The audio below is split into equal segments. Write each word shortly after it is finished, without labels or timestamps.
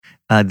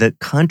The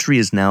country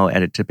is now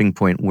at a tipping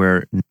point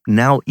where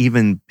now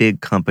even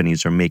big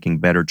companies are making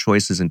better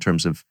choices in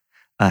terms of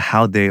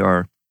how they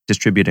are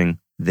distributing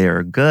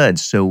their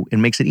goods. So it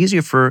makes it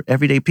easier for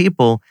everyday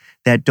people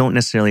that don't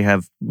necessarily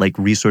have like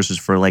resources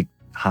for like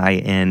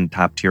high-end,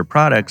 top-tier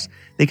products.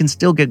 They can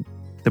still get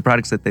the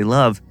products that they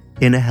love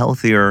in a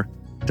healthier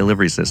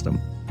delivery system.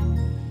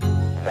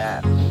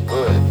 That's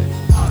good.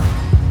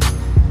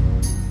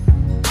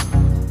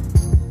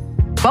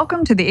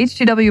 Welcome to the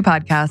HTW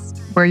podcast.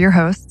 We're your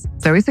hosts,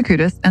 Zoe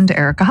Sakoutis and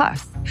Erica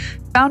Haas,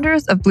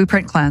 founders of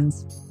Blueprint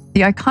Cleanse,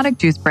 the iconic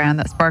juice brand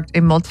that sparked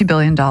a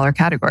multi-billion-dollar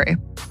category.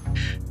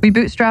 We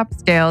bootstrapped,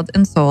 scaled,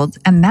 and sold,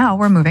 and now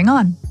we're moving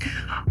on.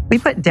 We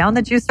put down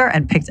the juicer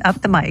and picked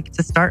up the mic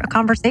to start a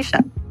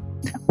conversation.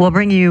 We'll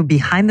bring you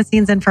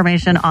behind-the-scenes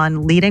information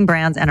on leading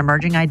brands and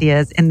emerging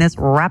ideas in this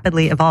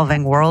rapidly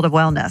evolving world of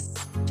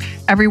wellness.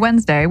 Every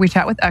Wednesday, we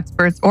chat with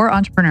experts or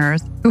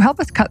entrepreneurs who help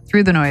us cut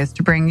through the noise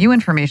to bring you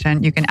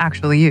information you can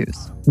actually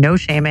use. No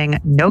shaming,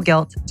 no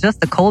guilt,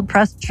 just the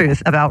cold-pressed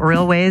truth about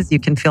real ways you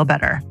can feel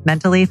better,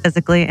 mentally,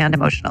 physically, and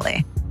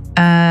emotionally.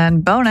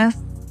 And bonus,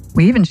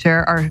 we even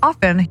share our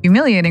often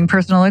humiliating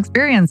personal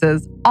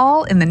experiences,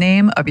 all in the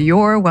name of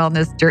your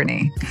wellness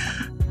journey.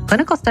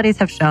 Clinical studies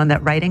have shown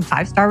that writing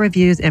 5-star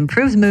reviews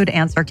improves mood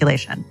and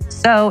circulation.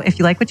 So if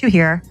you like what you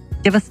hear,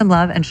 give us some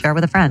love and share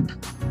with a friend.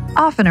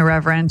 Often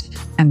irreverent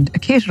and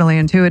occasionally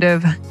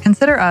intuitive,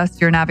 consider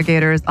us your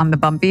navigators on the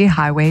bumpy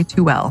highway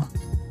to well.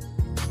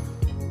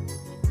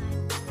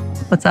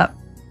 What's up?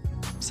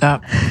 What's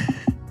up?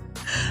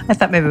 I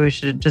thought maybe we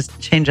should just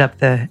change up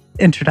the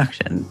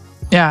introduction.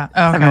 Yeah.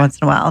 Okay. Every once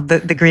in a while,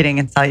 the greeting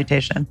and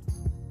salutation.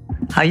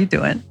 How you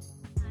doing?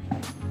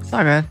 It's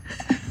all good.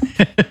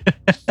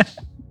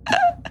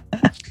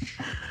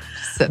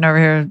 Just sitting over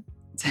here.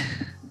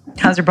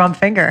 How's your bum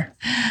finger?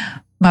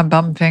 My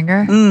bum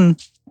finger?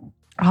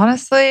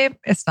 Honestly,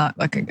 it's not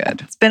looking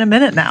good. It's been a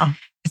minute now.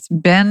 It's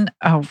been,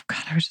 oh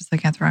God, I was just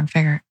looking at the wrong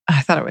finger.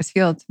 I thought it was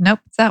healed. Nope,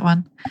 it's that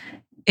one.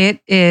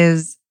 It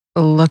is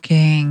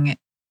looking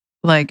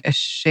like a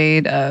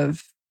shade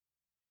of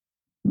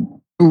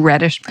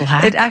reddish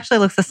black. It actually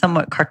looks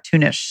somewhat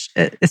cartoonish.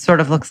 It sort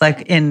of looks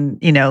like in,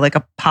 like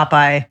a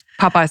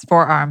Popeye's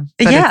forearm.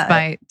 But yeah. It's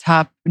my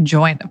top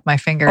joint of my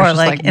finger. Or just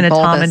like in a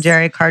bulbous. Tom and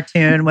Jerry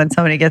cartoon when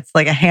somebody gets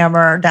like a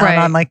hammer down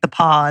on like the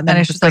paw and then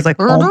it's it just goes like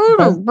boom,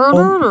 boom,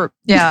 boom.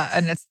 Yeah,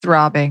 and it's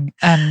throbbing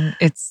and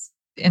it's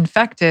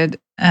infected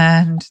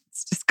and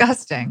it's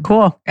disgusting.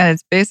 Cool. And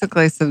it's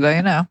basically, so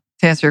to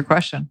answer your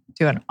question,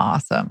 doing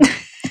awesome.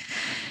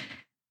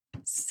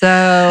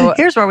 So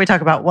here's where we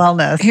talk about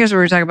wellness.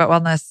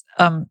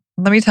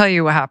 Let me tell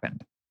you what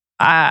happened.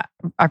 I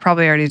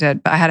probably already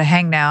did, but I had a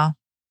hangnail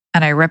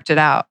and I ripped it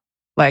out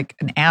like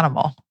an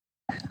animal.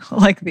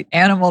 Like the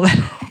animal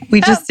that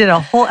we just did a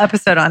whole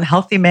episode on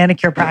healthy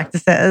manicure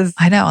practices.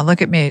 I know. And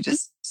look at me,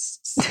 just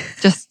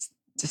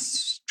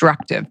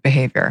destructive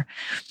behavior.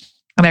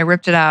 And I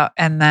ripped it out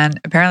and then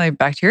apparently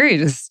bacteria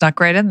just stuck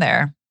right in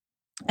there.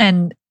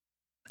 And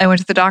I went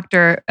to the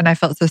doctor and I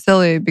felt so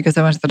silly because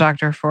I went to the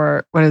doctor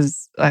for what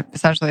is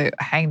essentially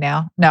a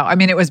hangnail. No, I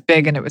mean, it was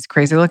big and it was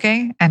crazy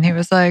looking. And he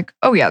was like,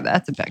 oh yeah,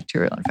 that's a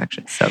bacterial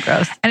infection. So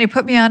gross. And he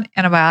put me on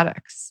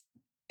antibiotics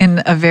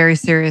in a very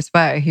serious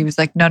way. He was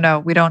like, no,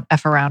 we don't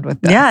F around with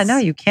this. Yeah, no,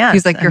 you can't.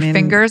 He's like, your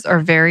fingers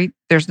are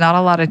there's not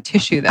a lot of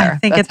tissue there. I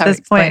think That's at this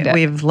point,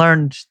 we've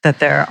learned that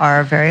there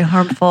are very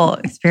harmful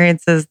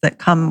experiences that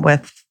come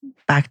with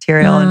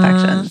bacterial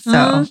infections.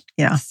 So,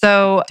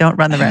 So don't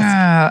run the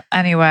risk.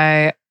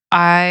 Anyway,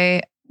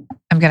 I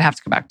am going to have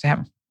to go back to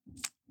him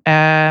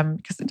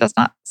because it does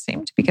not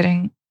seem to be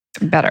getting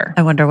better.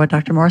 I wonder what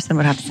Dr. Morrison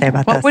would have to say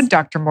about this. What would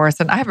Dr.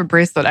 Morrison? I have a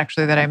bracelet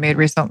actually that I made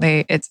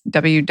recently. It's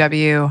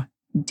WWDMS.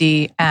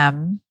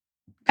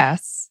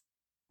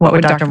 What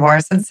would Dr.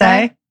 Morrison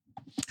say?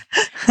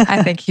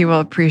 I think he will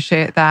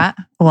appreciate that.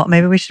 Well,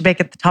 maybe we should make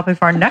it the topic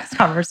for our next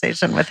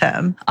conversation with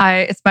him.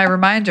 It's my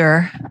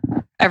reminder.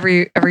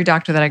 Every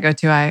doctor that I go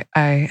to,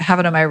 I have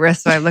it on my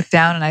wrist. So I look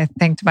down and I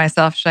think to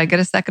myself, should I get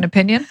a second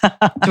opinion?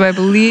 Do I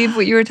believe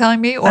what you were telling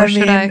me? Or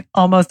should I?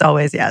 Almost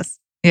always, yes.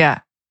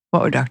 Yeah.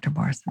 What would Dr.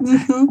 Morrison say?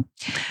 Mm-hmm.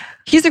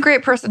 He's a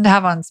great person to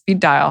have on speed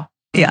dial.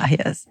 Yeah, he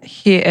is.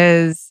 He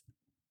is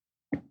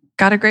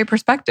got a great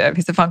perspective.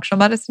 He's a functional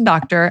medicine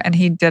doctor and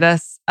he did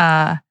us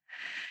a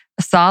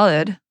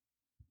solid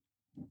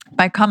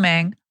by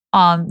coming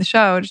on the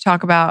show to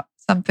talk about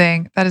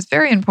something that is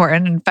very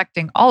important and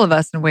affecting all of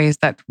us in ways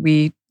that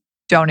we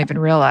don't even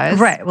realize.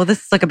 Right. Well,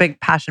 this is like a big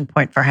passion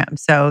point for him.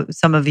 So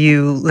some of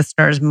you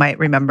listeners might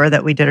remember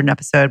that we did an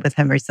episode with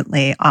him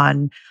recently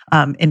on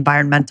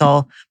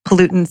environmental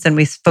pollutants, and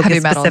we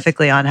focused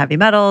specifically on heavy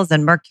metals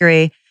and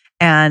mercury.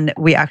 And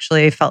we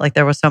actually felt like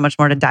there was so much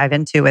more to dive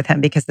into with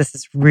him because this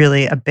is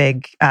really a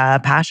big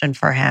passion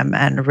for him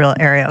and a real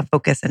area of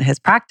focus in his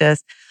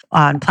practice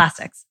on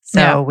plastics.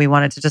 So we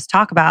wanted to just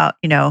talk about,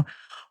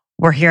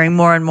 We're hearing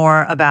more and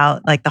more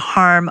about like the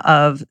harm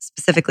of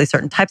specifically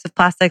certain types of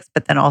plastics,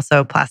 but then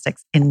also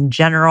plastics in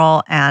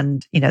general.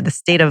 And, the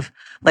state of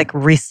like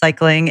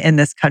recycling in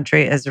this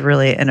country is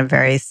really in a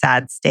very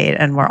sad state.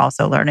 And we're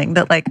also learning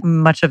that like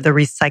much of the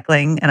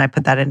recycling, and I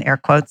put that in air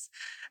quotes,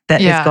 that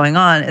is going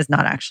on is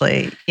not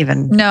actually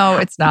even. No,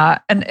 it's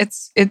not. And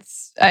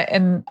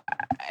and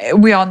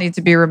we all need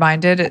to be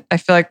reminded. I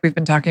feel like we've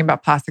been talking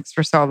about plastics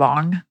for so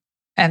long.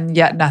 And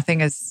yet nothing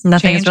is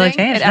changing. Really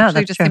changed. It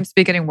actually just seems to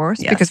be getting worse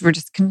because we're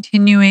just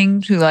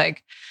continuing to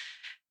like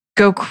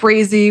go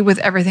crazy with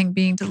everything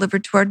being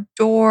delivered to our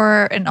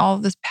door and all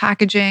of this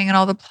packaging and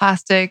all the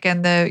plastic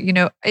and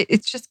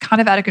it's just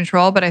kind of out of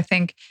control. But I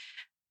think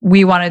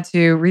we wanted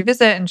to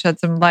revisit and shed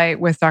some light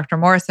with Dr.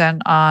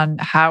 Morrison on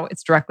how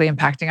it's directly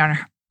impacting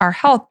our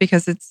health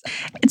because it's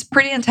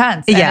pretty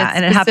intense.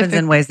 And it happens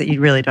in ways that you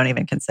really don't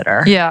even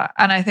consider. Yeah.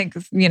 And I think,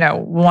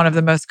 one of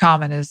the most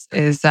common is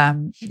it's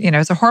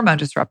a hormone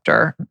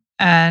disruptor.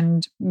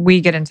 And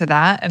we get into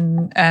that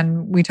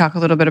and we talk a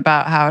little bit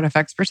about how it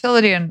affects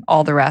fertility and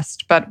all the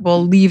rest, but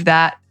we'll leave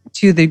that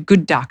to the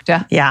good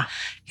doctor. Yeah.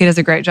 He does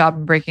a great job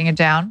in breaking it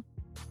down,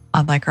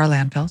 unlike our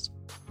landfills.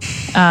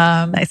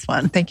 Nice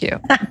one. Thank you.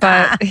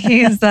 But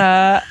he's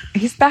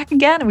back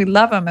again and we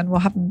love him and we'll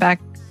have him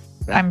back,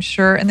 I'm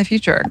sure, in the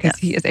future because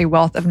he is a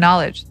wealth of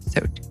knowledge.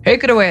 So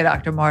take it away,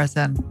 Dr.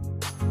 Morrison.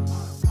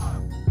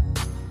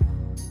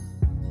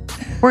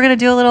 We're going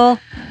to do a little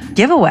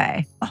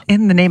giveaway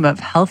in the name of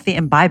healthy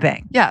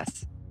imbibing.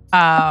 Yes.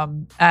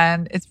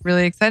 And it's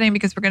really exciting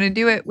because we're going to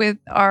do it with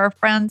our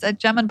friends at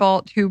Gem and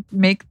Bolt who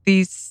make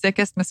the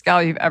sickest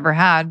mezcal you've ever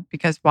had.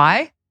 Because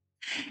why?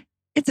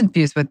 It's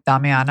infused with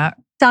Damiana.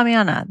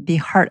 Damiana, the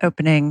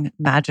heart-opening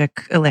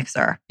magic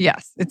elixir.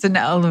 Yes, it's an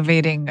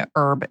elevating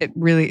herb. It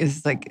really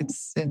is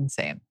it's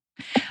insane.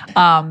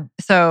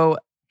 So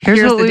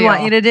here's what we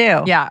want you to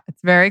do. Yeah,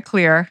 it's very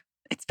clear.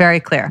 It's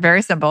very clear.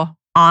 Very simple.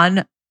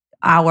 On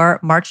our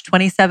March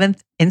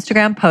 27th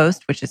Instagram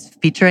post, which is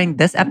featuring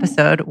this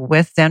episode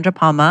with Sandra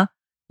Palma,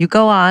 you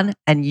go on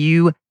and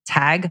you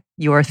tag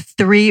your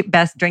 3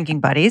 best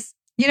drinking buddies.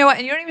 You know what?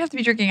 And you don't even have to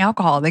be drinking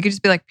alcohol. They could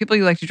just be like people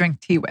you like to drink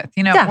tea with.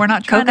 We're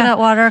not trying coconut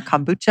water,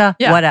 kombucha,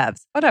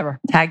 whatevs. Whatever.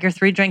 Tag your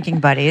 3 drinking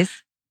buddies.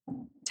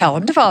 Tell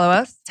them to follow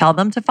us. Tell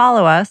them to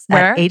follow us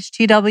Where? At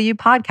HTW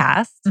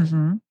Podcast.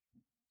 Mm-hmm.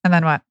 And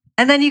then what?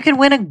 And then you can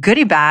win a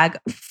goodie bag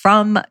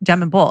from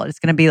Gem and Bolt. It's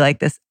going to be like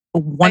this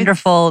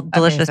wonderful,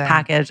 delicious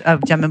package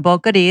of Gem and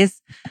Bolt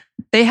goodies.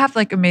 They have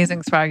like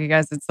amazing swag, you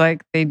guys. It's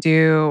like they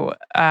do,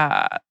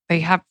 they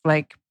have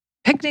like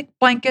picnic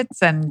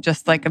blankets and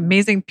just like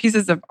amazing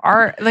pieces of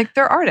art. Like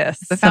they're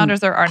artists. The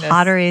founders are artists.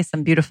 Pottery,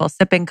 some beautiful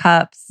sipping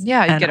cups.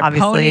 Yeah, you and get a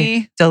obviously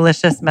pony.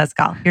 Delicious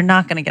mezcal. You're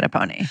not going to get a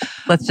pony.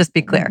 Let's just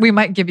be clear. We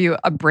might give you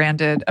a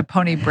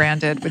pony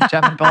branded with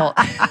Gem and Bolt,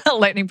 a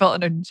lightning bolt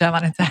and a gem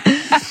on its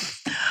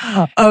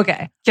head.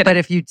 Okay. But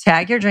if you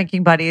tag your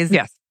drinking buddies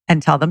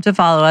and tell them to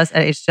follow us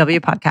at HW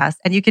Podcast,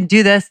 and you can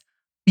do this,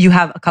 you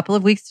have a couple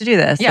of weeks to do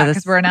this. Yeah,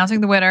 because we're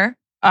announcing the winner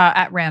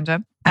at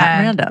random.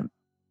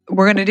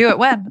 We're going to do it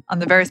when? On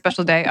the very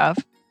special day of?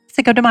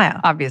 Cinco de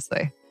Mayo.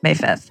 Obviously. May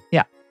 5th.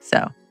 Yeah.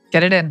 So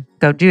get it in.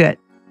 Go do it.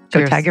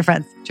 Cheers. Go tag your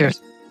friends. Cheers.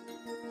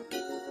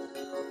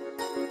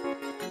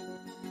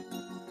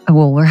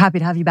 Well, we're happy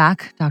to have you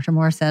back, Dr.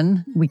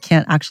 Morrison. We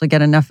can't actually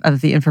get enough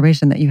of the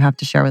information that you have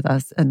to share with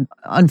us. And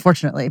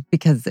unfortunately,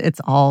 because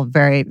it's all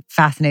very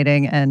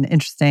fascinating and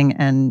interesting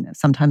and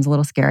sometimes a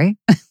little scary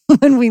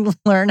when we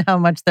learn how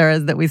much there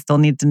is that we still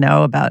need to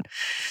know about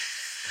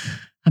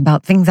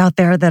things out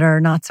there that are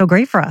not so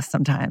great for us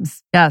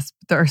sometimes. Yes,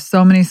 there are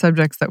so many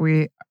subjects that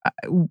we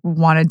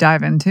want to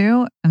dive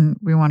into, and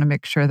we want to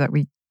make sure that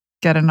we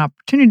get an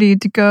opportunity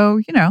to go,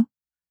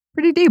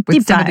 pretty deep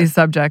with some of these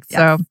subjects. Yes.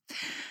 So,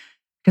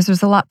 because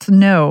there's a lot to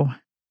know.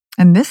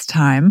 And this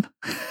time,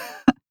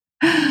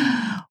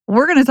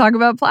 we're going to talk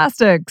about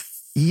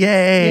plastics.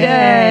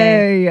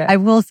 Yay! I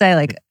will say,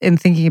 like, in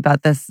thinking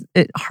about this,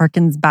 it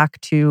harkens back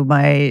to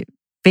my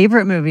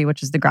favorite movie,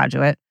 which is The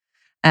Graduate.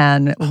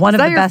 And one of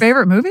the best. Is that your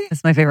favorite movie?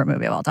 It's my favorite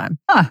movie of all time.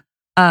 Huh.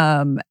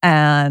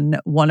 And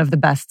one of the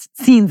best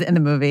scenes in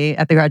the movie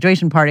at the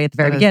graduation party at the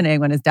very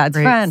beginning when his dad's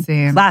friend,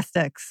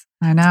 plastics.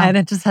 I know. And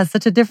it just has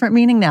such a different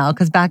meaning now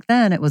because back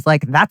then it was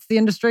like, that's the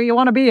industry you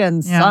want to be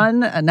in,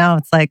 son. And now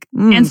it's like,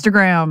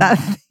 Instagram.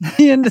 That's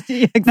the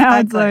industry. Exactly. Now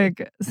it's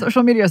like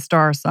social media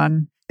star,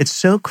 son. It's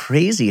so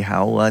crazy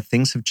how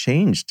things have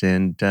changed.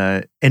 And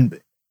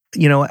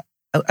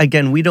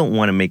again, we don't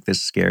want to make this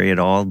scary at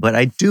all, but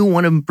I do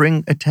want to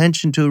bring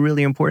attention to a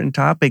really important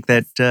topic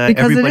that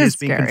everybody's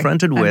being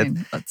confronted with. I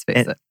mean, let's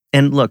face it.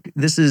 And look,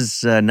 this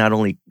is not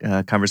only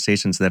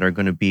conversations that are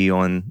going to be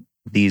on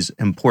these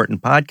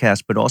important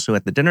podcasts, but also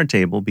at the dinner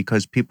table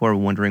because people are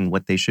wondering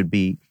what they should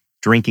be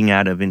drinking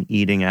out of and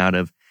eating out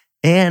of.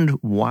 And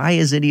why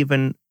is it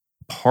even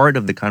part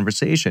of the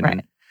conversation?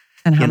 Right.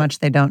 And how much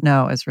they don't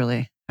know is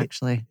really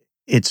actually...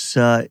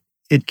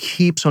 It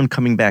keeps on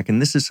coming back. And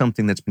this is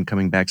something that's been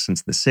coming back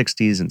since the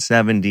 60s and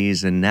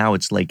 70s. And now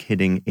it's like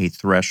hitting a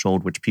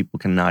threshold which people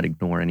cannot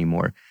ignore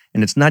anymore.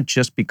 And it's not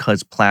just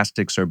because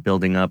plastics are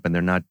building up and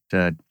they're not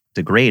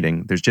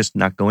degrading. There's just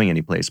not going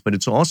anyplace. But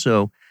it's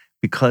also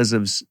because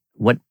of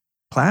what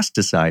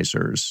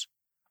plasticizers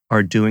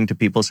are doing to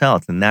people's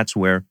health. And that's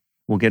where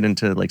we'll get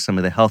into like some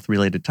of the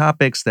health-related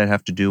topics that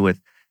have to do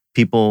with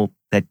people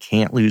that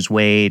can't lose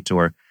weight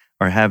or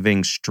are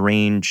having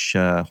strange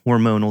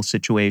hormonal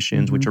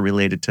situations, which are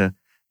related to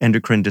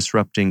endocrine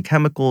disrupting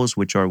chemicals,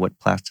 which are what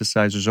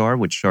plasticizers are,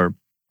 which are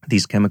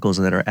these chemicals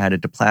that are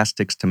added to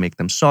plastics to make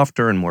them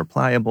softer and more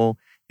pliable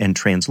and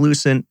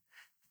translucent.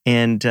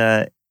 And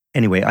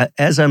anyway,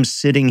 as I'm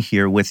sitting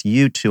here with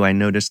you two, I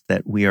noticed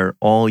that we are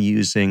all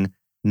using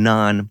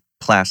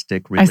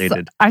non-plastic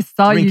related. I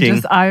saw drinking. you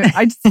just.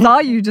 I saw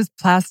you just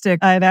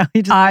plastic. I know.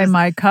 He just eye used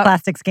my cup.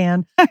 plastic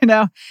scan. I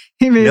know.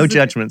 No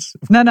judgments.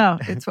 No.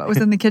 It's what was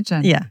in the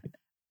kitchen. Yeah.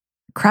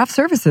 Craft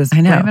services. I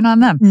know. Blaming on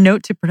them.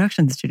 Note to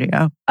production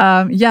studio.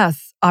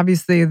 Yes,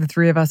 obviously the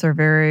three of us are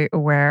very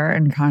aware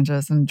and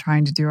conscious and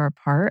trying to do our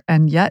part.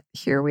 And yet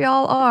here we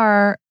all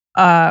are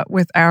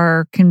with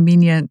our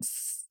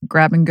convenience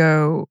grab and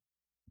go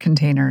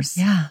containers.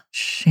 Yeah.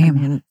 Shame. I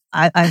mean,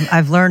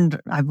 I've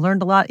learned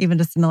a lot even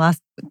just in the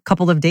last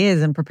couple of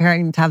days in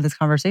preparing to have this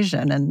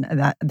conversation.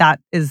 And that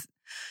is,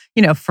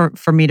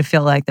 for me to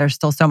feel like there's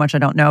still so much I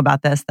don't know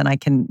about this, then I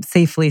can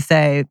safely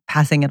say,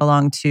 passing it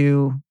along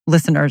to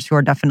listeners who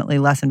are definitely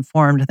less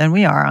informed than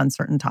we are on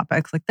certain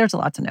topics. Like there's a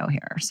lot to know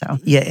here. So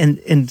yeah,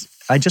 and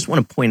I just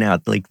want to point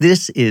out, like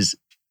this is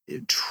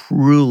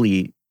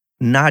truly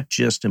not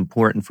just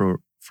important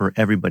for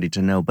everybody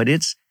to know, but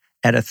it's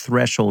at a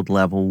threshold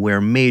level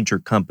where major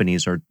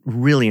companies are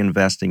really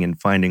investing in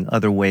finding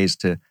other ways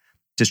to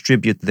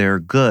distribute their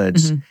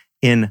goods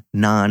in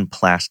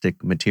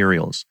non-plastic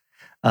materials.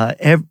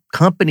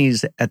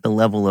 Companies at the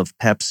level of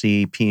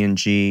Pepsi,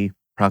 P&G,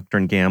 Procter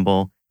 &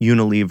 Gamble,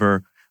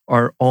 Unilever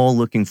are all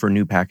looking for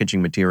new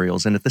packaging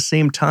materials. And at the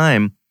same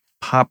time,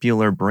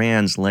 popular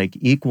brands like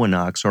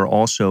Equinox are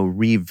also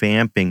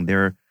revamping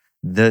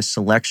the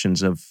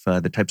selections of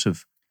the types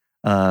of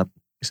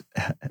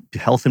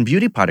health and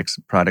beauty products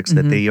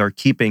that they are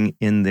keeping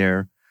in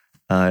their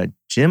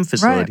gym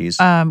facilities.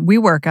 Right.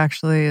 WeWork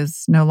actually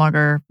is no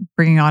longer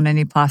bringing on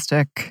any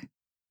plastic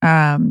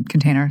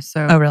containers.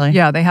 So, oh, really?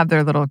 Yeah, they have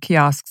their little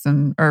kiosks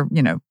or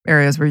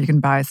areas where you can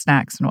buy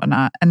snacks and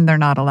whatnot, and they're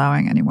not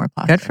allowing any more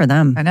plastic. Good for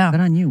them. I know.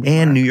 Good on you.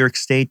 And New York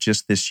State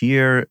just this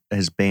year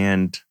has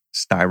banned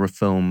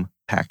styrofoam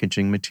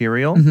packaging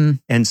material,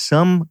 and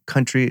some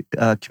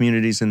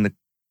communities in the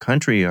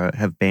country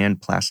have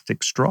banned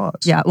plastic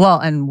straws. Yeah, well,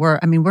 and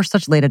we're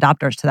such late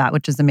adopters to that,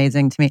 which is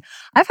amazing to me.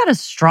 I've had a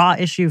straw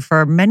issue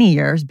for many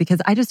years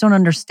because I just don't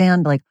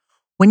understand, like,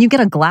 when you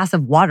get a glass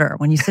of water,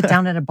 when you sit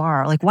down at a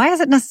bar, like, why is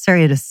it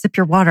necessary to sip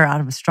your water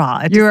out of a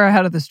straw? You were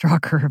ahead of the straw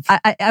curve.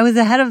 I was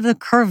ahead of the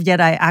curve, yet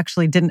I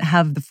actually didn't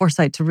have the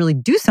foresight to really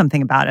do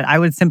something about it. I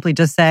would simply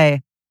just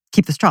say,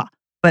 keep the straw.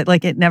 But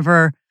like, I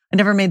never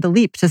made the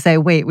leap to say,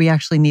 wait, we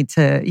actually need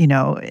to,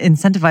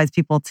 incentivize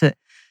people to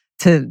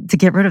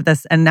get rid of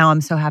this. And now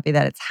I'm so happy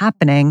that it's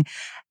happening.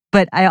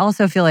 But I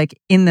also feel like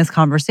in this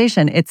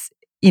conversation, it's,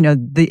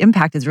 the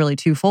impact is really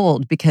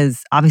twofold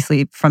because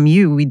obviously from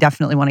you, we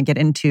definitely want to get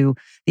into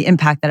the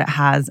impact that it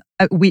has,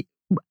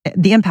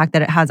 the impact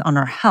that it has on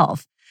our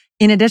health.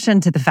 In addition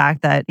to the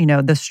fact that,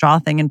 the straw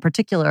thing in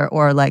particular,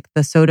 or like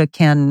the soda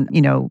can,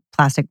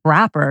 plastic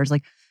wrappers,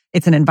 like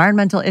it's an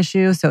environmental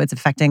issue. So it's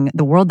affecting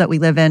the world that we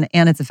live in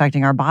and it's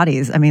affecting our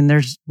bodies. I mean,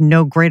 there's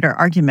no greater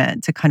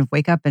argument to kind of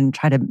wake up and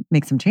try to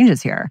make some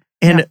changes here.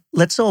 And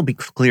let's all be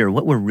clear,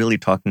 what we're really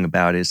talking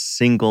about is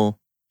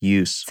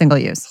single-use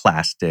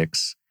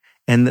plastics.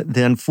 And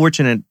the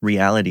unfortunate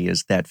reality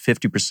is that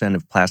 50%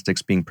 of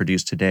plastics being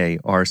produced today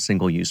are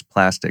single-use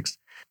plastics.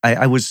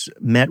 I was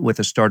met with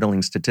a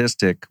startling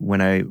statistic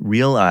when I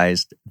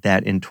realized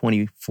that in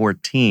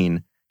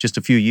 2014, just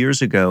a few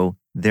years ago,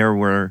 there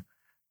were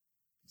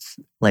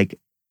like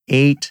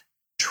 8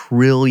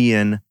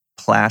 trillion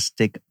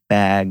plastic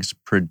bags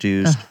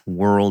produced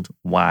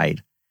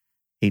worldwide.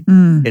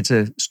 It's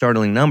a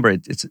startling number.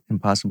 It's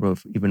impossible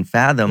to even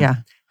fathom. Yeah.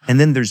 And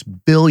then there's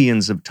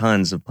billions of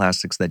tons of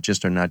plastics that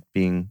just they're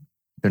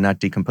not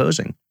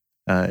decomposing.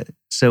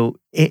 So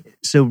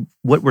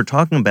what we're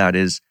talking about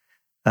is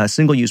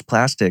single-use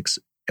plastics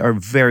are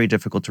very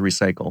difficult to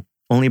recycle.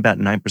 Only about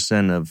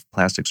 9% of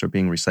plastics are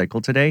being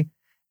recycled today.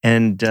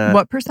 And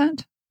what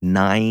percent?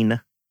 9%.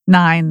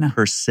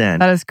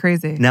 That is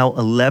crazy. Now,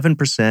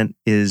 11%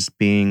 is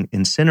being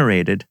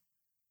incinerated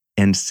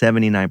and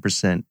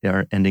 79%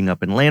 are ending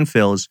up in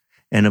landfills.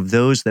 And of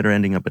those that are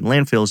ending up in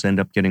landfills end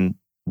up getting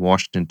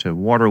washed into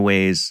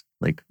waterways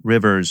like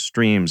rivers,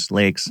 streams,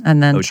 lakes.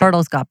 And then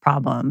turtles got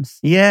problems.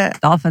 Yeah.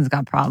 Dolphins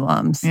got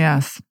problems.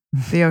 Yes.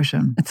 The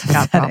ocean. It's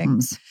got upsetting.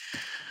 problems.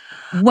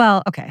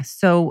 Well, okay.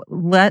 So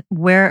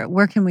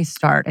where can we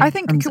start? I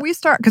think, can we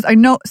start? Because I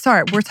know,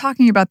 sorry, we're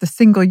talking about the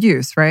single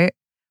use, right?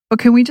 But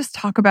can we just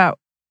talk about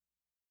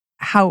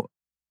how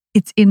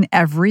it's in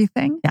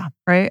everything? Yeah.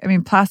 Right? I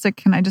mean, plastic,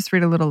 can I just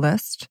read a little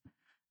list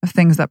of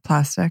things that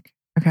plastic?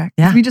 Okay.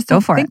 Yeah. We just go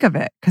don't for think it. of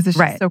it because it's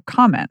Right. just so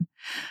common.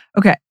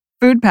 Okay.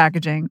 food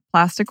packaging,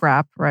 plastic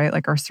wrap, right?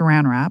 Like our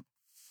saran wrap,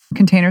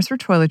 containers for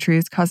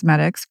toiletries,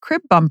 cosmetics,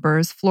 crib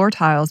bumpers, floor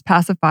tiles,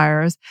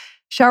 pacifiers,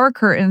 shower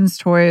curtains,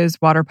 toys,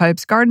 water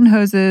pipes, garden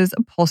hoses,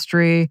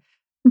 upholstery,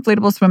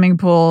 inflatable swimming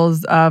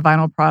pools,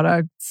 vinyl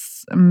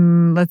products,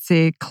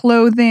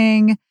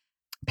 clothing,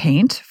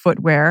 paint,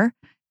 footwear.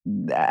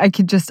 I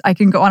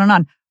can go on and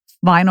on.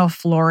 Vinyl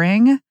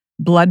flooring,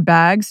 blood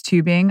bags,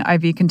 tubing,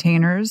 IV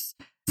containers,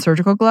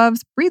 surgical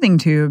gloves, breathing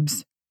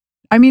tubes.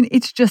 I mean,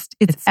 it's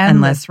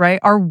endless, right?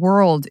 Our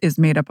world is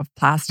made up of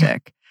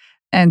plastic.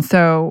 And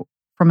so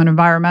from an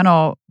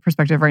environmental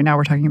perspective, right now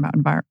we're talking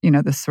about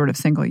this sort of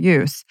single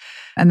use.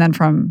 And then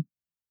from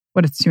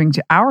what it's doing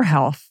to our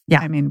health,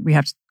 I mean, we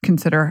have to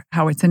consider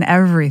how it's in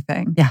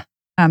everything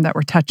that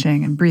we're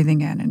touching and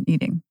breathing in and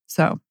eating.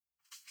 So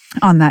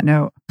on that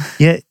note,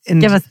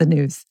 and give us the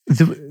news.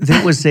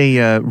 There was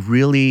a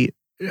really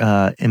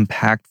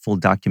impactful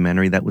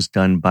documentary that was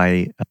done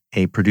by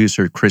a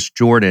producer, Chris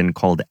Jordan,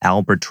 called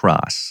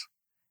Albatross.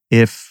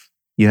 If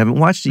you haven't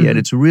watched it yet,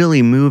 it's a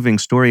really moving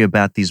story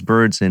about these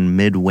birds in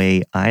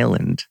Midway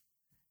Island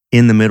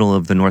in the middle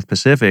of the North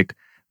Pacific,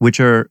 which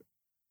are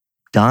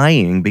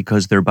dying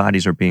because their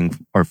bodies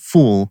are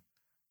full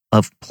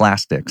of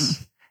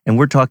plastics. And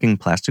we're talking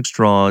plastic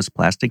straws,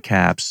 plastic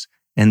caps,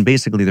 and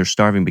basically they're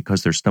starving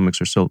because their stomachs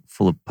are so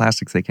full of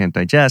plastics they can't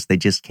digest, they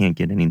just can't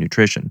get any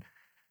nutrition.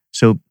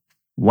 So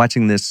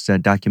watching this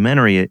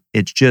documentary,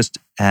 it just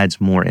adds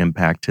more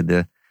impact to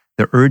the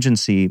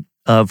urgency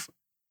of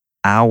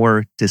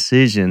our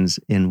decisions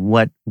in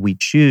what we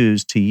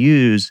choose to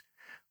use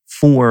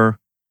for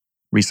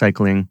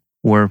recycling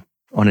or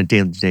on a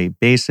day-to-day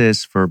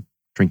basis for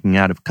drinking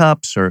out of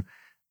cups, or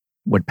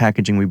what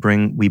packaging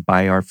we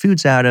buy our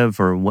foods out of,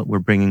 or what we're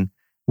bringing,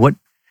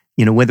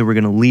 whether we're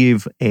going to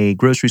leave a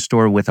grocery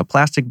store with a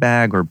plastic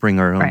bag or bring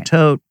our own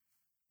tote.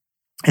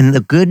 And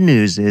the good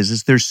news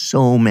is there's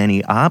so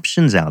many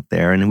options out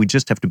there, and we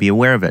just have to be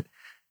aware of it.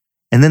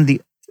 And then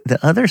the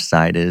other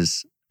side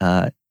is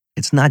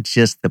it's not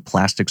just the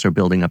plastics are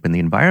building up in the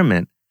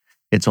environment,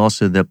 it's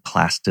also the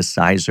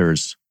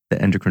plasticizers, the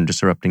endocrine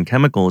disrupting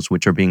chemicals,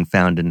 which are being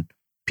found in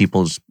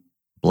people's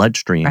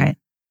bloodstream,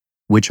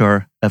 which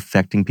are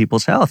affecting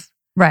people's health.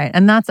 Right.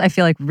 And that's, I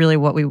feel like, really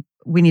what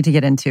we need to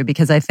get into,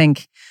 because I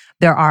think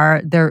there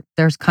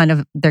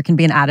can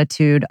be an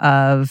attitude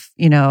of,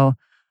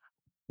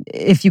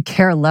 if you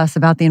care less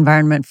about the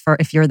environment,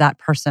 if you're that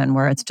person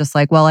where it's just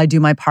like, well, I do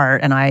my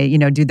part and I,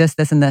 do this,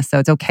 this, and this. So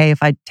it's okay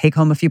if I take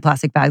home a few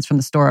plastic bags from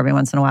the store every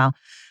once in a while.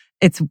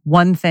 It's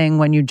one thing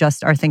when you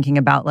just are thinking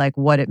about like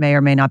what it may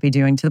or may not be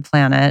doing to the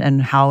planet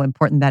and how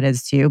important that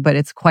is to you. But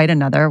it's quite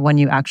another when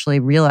you actually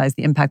realize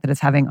the impact that it's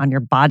having on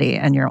your body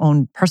and your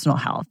own personal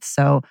health.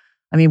 So,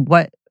 I mean,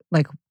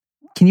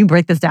 can you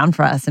break this down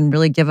for us and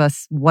really give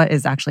us what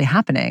is actually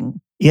happening?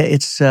 Yeah,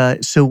 it's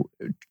so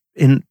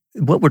in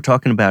what we're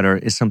talking about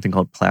is something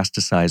called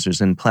plasticizers.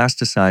 And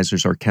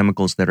plasticizers are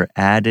chemicals that are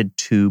added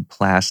to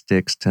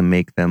plastics to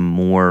make them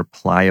more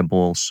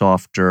pliable,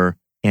 softer,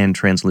 and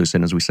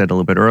translucent, as we said a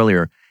little bit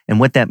earlier. And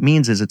what that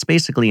means is it's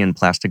basically in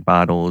plastic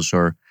bottles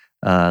or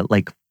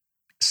like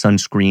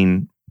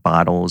sunscreen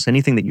bottles,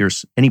 any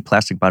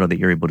plastic bottle that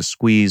you're able to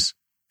squeeze.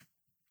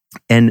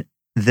 And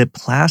the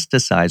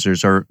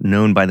plasticizers are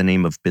known by the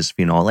name of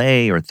bisphenol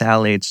A or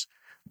phthalates,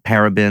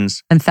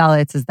 parabens. And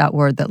phthalates is that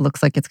word that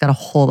looks like it's got a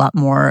whole lot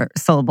more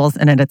syllables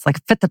in it. It's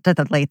like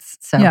phthalates.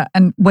 So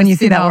and when you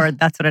see that word,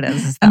 that's what it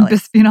is. And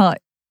bisphenol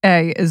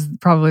A is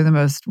probably the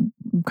most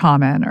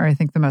common, or I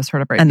think the most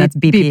heard of, right? And that's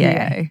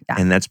BPA. Yeah.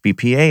 And that's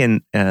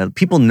BPA. And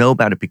people know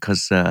about it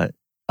because a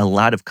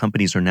lot of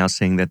companies are now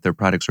saying that their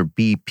products are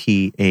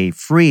BPA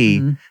free.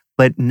 Mm-hmm.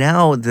 But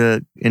now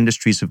the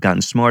industries have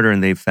gotten smarter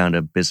and they've found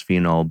a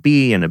bisphenol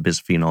B and a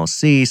bisphenol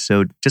C.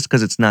 So just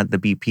because it's not the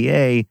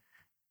BPA,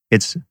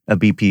 it's a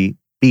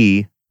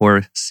BPB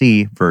or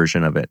C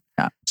version of it.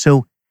 Yeah.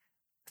 So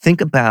think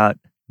about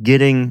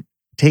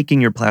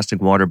taking your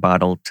plastic water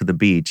bottle to the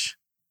beach,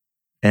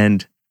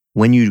 and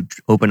when you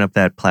open up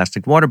that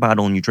plastic water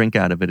bottle and you drink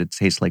out of it, it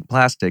tastes like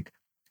plastic.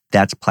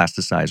 That's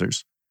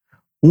plasticizers.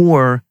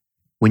 Or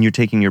when you're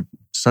taking your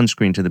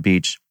sunscreen to the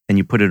beach and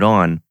you put it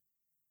on,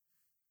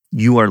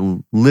 you are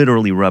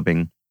literally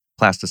rubbing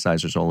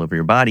plasticizers all over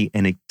your body,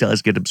 and it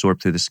does get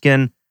absorbed through the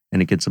skin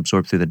and it gets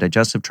absorbed through the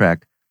digestive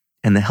tract.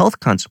 And the health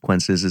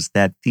consequences is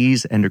that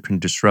these endocrine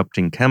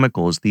disrupting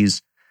chemicals,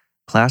 these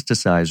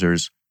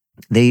plasticizers,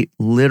 they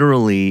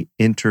literally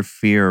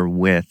interfere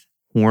with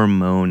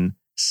hormone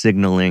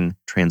signaling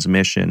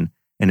transmission,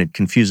 and it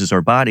confuses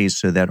our bodies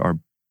so that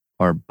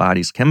our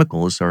body's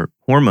chemicals, our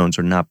hormones,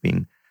 are not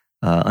being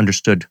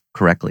understood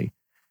correctly.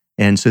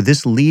 And so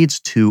this leads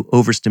to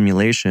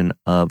overstimulation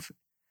of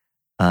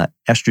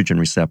estrogen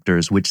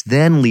receptors, which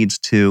then leads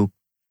to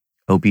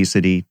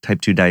obesity,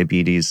 type 2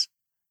 diabetes,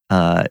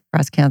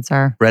 breast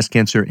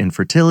cancer,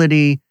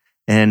 infertility,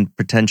 and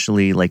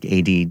potentially like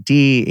ADD,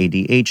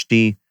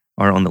 ADHD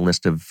are on the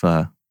list of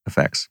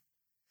effects.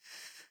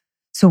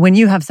 So when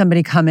you have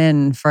somebody come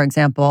in, for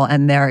example,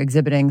 and they're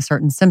exhibiting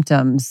certain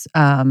symptoms,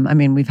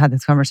 we've had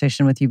this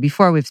conversation with you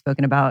before. We've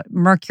spoken about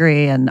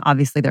mercury, and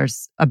obviously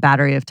there's a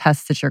battery of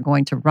tests that you're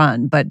going to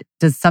run. But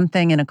does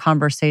something in a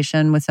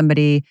conversation with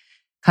somebody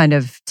kind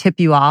of tip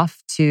you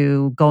off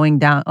to going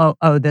down,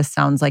 oh, this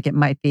sounds like it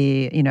might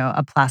be,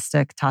 a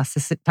plastic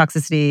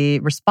toxicity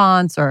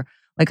response, or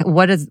like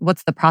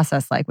what's the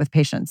process like with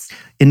patients?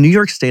 In New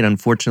York State,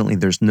 unfortunately,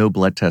 there's no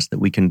blood test that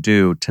we can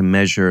do to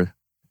measure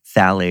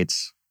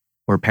phthalates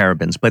or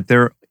parabens, but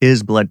there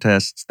are blood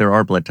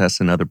tests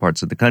in other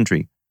parts of the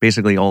country,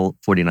 basically all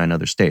 49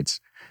 other states.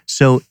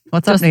 So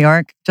what's up, New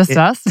York? Just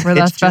us? We're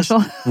that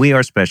special? We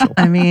are special.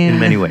 In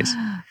many ways.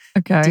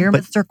 Okay. Dear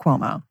Mr.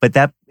 Cuomo. But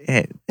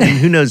and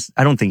who knows,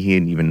 I don't think he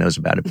even knows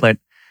about it, but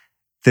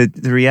the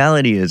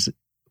reality is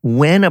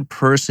when a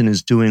person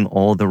is doing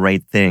all the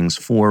right things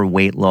for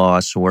weight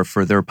loss or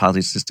for their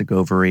polycystic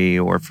ovary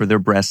or for their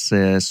breast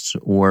cysts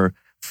or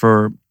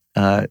for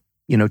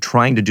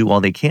trying to do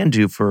all they can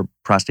do for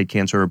prostate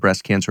cancer or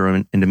breast cancer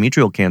or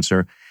endometrial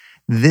cancer,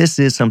 this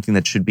is something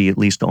that should be at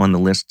least on the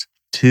list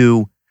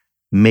to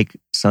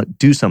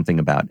do something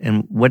about.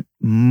 And what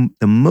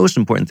the most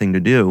important thing to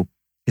do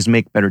is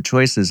make better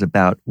choices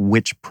about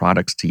which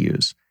products to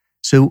use.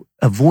 So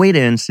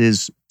avoidance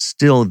is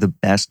still the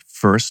best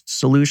first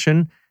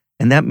solution.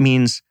 And that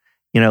means,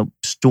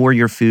 store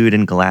your food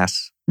in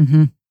glass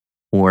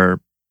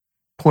or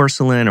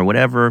porcelain or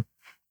whatever.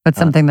 But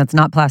something that's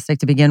not plastic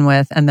to begin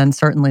with, and then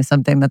certainly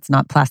something that's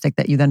not plastic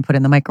that you then put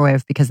in the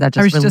microwave because that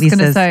just releases. I was just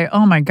going to say,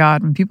 oh my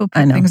God, when people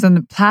put things in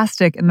the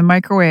plastic in the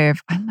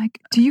microwave, I'm like,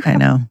 do you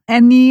have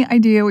any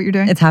idea what you're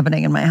doing? It's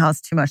happening in my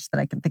house too much that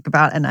I can think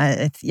about. And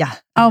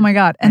Oh my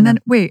God. And then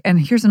wait, and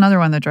here's another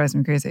one that drives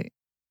me crazy.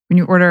 When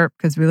you order,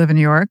 because we live in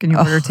New York, and you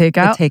order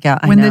takeout. The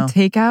takeout, the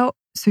takeout,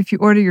 so if you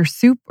order your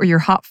soup or your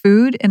hot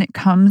food and it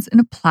comes in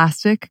a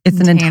plastic It's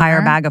container, an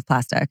entire bag of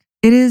plastic.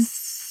 It is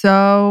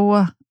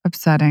so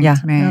upsetting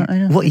to me. No, I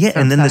know. Well, yeah, so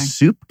and then the upsetting.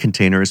 soup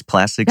container is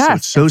plastic,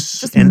 Yes, so it's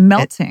just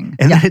melting.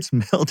 And then it's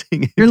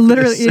melting. You're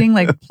literally eating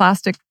like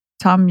plastic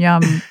tom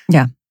yum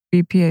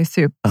BPA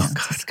soup. Oh, It's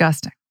God.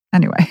 disgusting.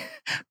 Anyway,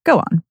 go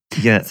on.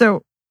 Yeah.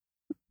 So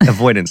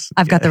Avoidance.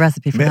 I've got the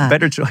recipe for that.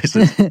 Better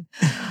choices.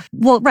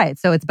 Well, right.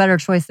 So it's better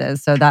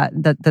choices. So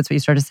that's what you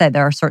started to say.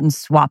 There are certain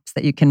swaps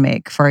that you can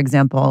make. For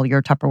example,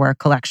 your Tupperware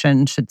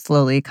collection should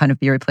slowly kind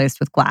of be replaced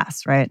with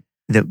glass, right?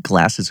 The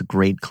glass is a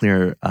great,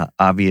 clear,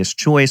 obvious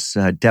choice.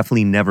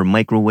 Definitely never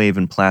microwave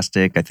in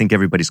plastic. I think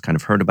everybody's kind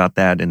of heard about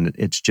that, and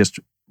it's just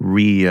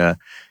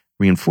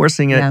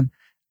reinforcing it.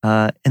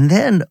 Yeah. And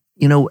then,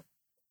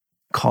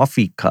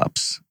 coffee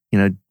cups,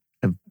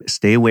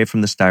 stay away from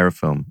the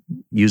styrofoam.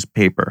 Use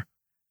paper.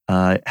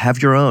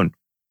 Have your own.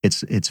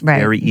 It's Right.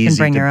 very You can easy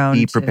bring to your own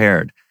be too.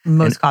 prepared.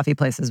 Most coffee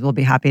places will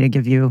be happy to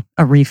give you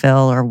a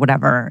refill or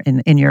whatever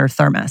in your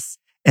thermos.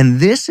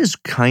 And this is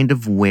kind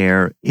of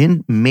where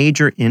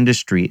major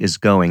industry is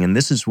going. And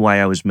this is why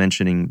I was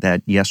mentioning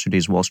that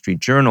yesterday's Wall Street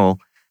Journal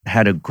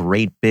had a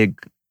great big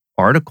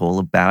article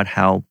about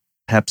how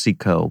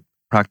PepsiCo,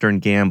 Procter &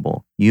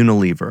 Gamble,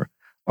 Unilever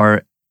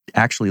are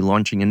actually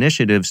launching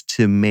initiatives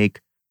to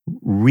make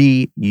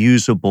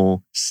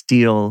reusable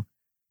steel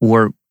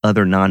or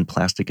other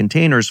non-plastic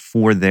containers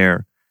for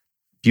their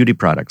beauty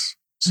products.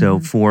 So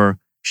for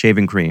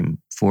shaving cream,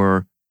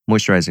 for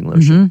moisturizing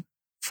lotion,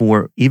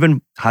 for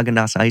even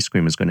Haagen-Dazs ice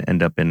cream is going to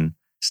end up in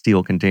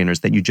steel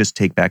containers that you just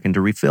take back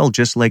into refill,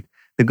 just like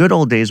the good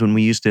old days when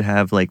we used to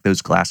have like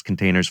those glass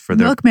containers for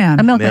the Milkman.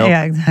 A milk. Milk.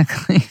 Yeah,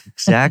 exactly.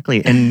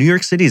 Exactly. And New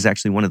York City is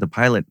actually one of the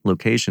pilot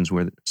locations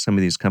where some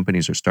of these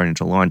companies are starting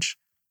to launch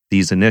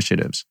these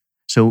initiatives.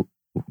 So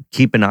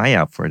keep an eye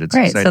out for it. It's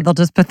Right. exciting. So they'll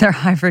just put their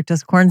high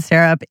fructose corn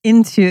syrup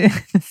into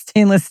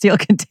stainless steel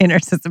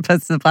containers as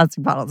opposed to the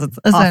plastic bottles. It's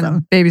Listen,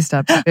 awesome. baby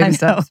steps. I Baby know.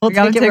 steps. We'll We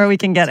gotta take it where we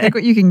can get Take it.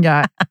 what you can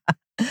get.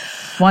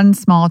 One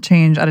small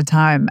change at a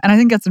time. And I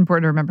think that's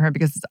important to remember here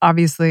because it's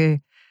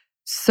obviously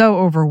so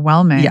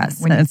overwhelming.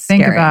 Yes, when you it's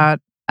think scary. about,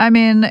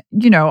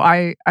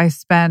 I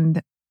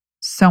spend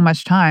so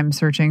much time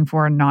searching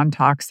for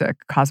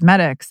non-toxic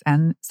cosmetics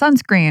and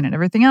sunscreen and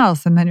everything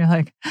else. And then you're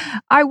like,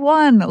 I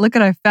won. Look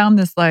I found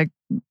this like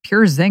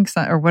pure zinc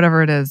or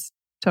whatever it is,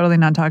 totally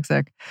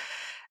non-toxic.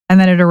 And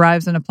then it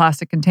arrives in a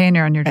plastic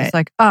container and you're just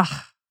like, ugh,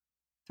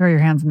 throw your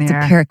hands in the It's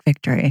air. a Pyrrhic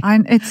victory.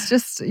 It's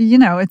just,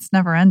 it's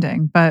never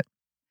ending. But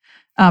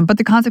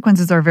the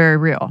consequences are very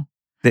real.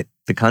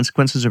 The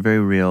consequences are very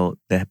real.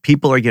 The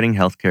people are getting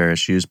healthcare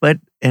issues.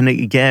 And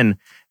again,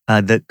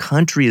 the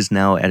country is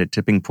now at a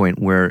tipping point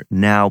where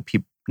now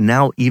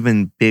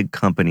even big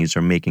companies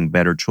are making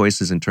better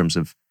choices in terms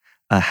of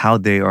how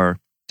they are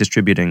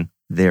distributing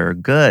their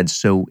goods.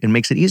 So it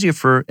makes it easier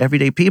for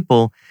everyday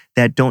people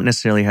that don't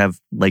necessarily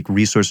have like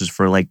resources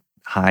for like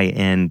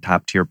high-end,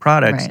 top-tier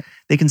products. Right.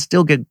 They can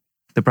still get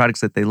the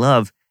products that they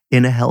love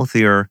in a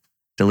healthier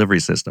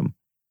delivery system.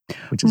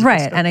 Which is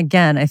Right. And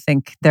again, I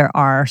think there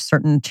are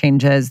certain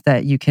changes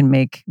that you can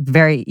make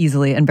very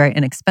easily and very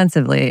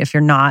inexpensively if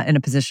you're not in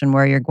a position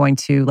where you're going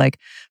to, like,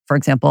 for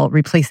example,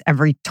 replace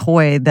every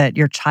toy that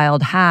your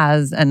child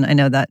has. And I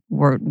know that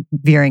we're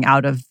veering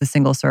out of the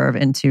single serve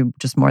into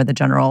just more the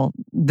general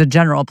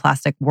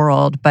plastic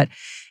world. But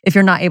if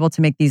you're not able to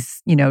make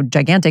these,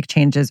 gigantic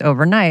changes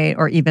overnight,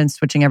 or even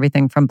switching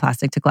everything from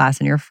plastic to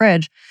glass in your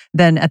fridge,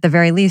 then at the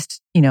very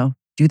least,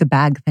 do the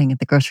bag thing at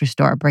the grocery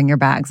store. Bring your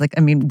bags.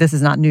 This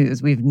is not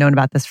news. We've known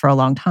about this for a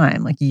long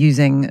time. Like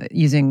using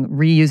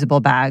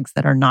reusable bags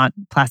that are not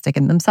plastic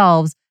in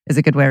themselves is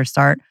a good way to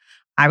start.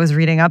 I was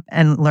reading up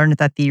and learned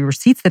that the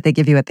receipts that they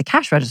give you at the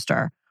cash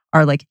register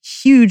are like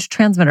huge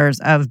transmitters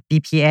of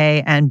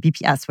BPA and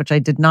BPS, which I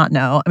did not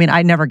know.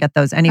 I never get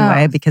those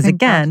anyway, because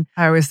again,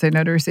 I always say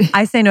no to receipts.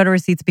 I say no to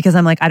receipts because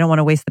I'm like, I don't want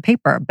to waste the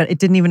paper. But it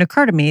didn't even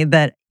occur to me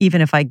that even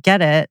if I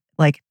get it,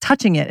 like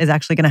touching it is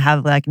actually going to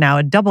have like now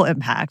a double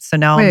impact. So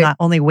now I'm not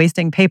only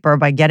wasting paper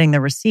by getting the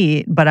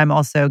receipt, but I'm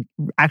also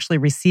actually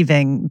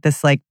receiving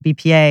this like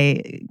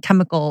BPA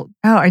chemical.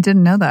 Oh, I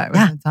didn't know that.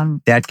 Yeah.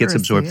 That gets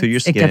absorbed through your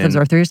skin. It gets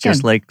absorbed through your skin.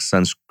 Just like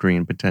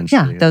sunscreen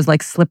potentially. Yeah, those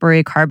like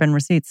slippery carbon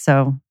receipts.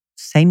 So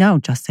say no,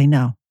 just say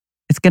no.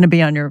 It's going to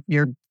be on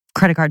your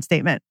credit card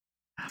statement.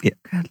 Yeah.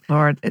 Good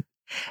Lord.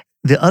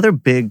 The other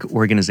big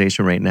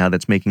organization right now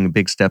that's making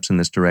big steps in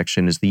this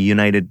direction is the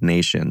United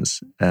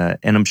Nations. And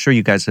I'm sure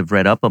you guys have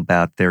read up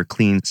about their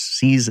Clean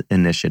Seas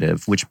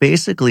initiative, which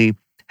basically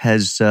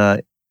has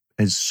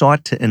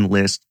sought to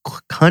enlist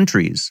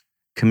countries,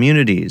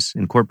 communities,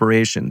 and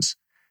corporations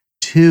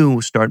to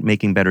start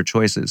making better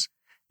choices.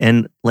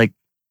 And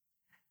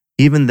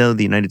even though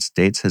the United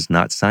States has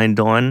not signed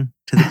on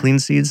to the Clean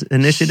Seas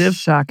initiative,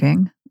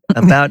 shocking.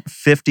 About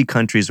 50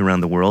 countries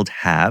around the world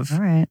have. All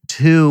right.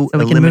 To so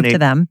we can eliminate move to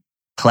them.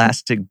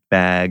 Plastic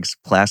bags,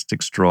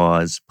 plastic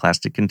straws,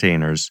 plastic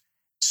containers.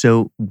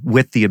 So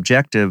with the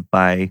objective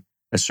by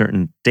a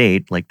certain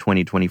date, like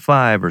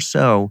 2025 or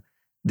so,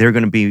 they're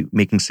going to be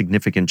making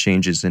significant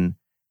changes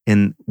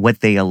in what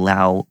they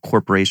allow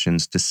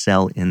corporations to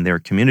sell in their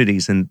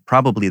communities. And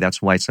probably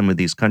that's why some of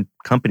these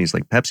companies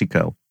like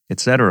PepsiCo, et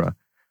cetera,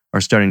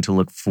 are starting to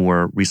look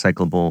for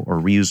recyclable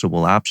or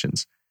reusable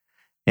options.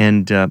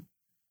 And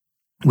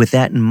with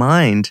that in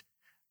mind,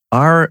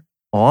 our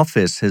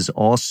office has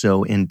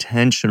also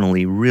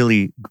intentionally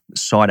really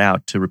sought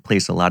out to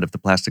replace a lot of the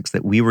plastics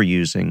that we were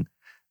using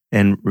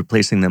and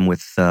replacing them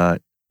with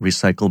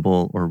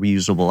recyclable or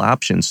reusable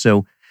options.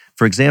 So,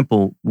 for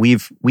example, we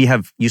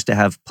used to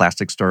have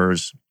plastic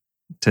stirrers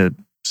to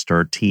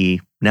stir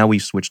tea. Now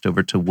we've switched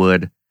over to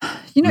wood.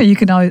 You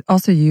can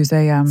also use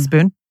a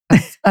spoon.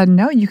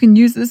 No, you can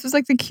use, this was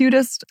like the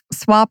cutest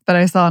swap that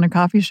I saw in a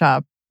coffee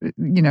shop,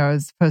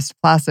 as opposed to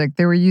plastic.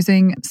 They were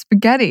using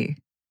spaghetti.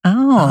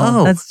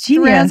 Oh, that's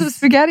genius. Strands of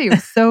spaghetti. It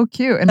was so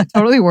cute. And it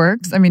totally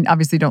works.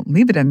 Obviously don't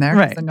leave it in there.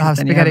 Right. Then you'll have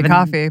spaghetti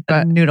coffee.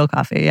 But noodle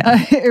coffee,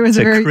 yeah. It was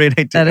a great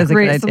idea. That is a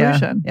great good idea.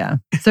 solution. Yeah.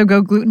 So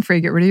go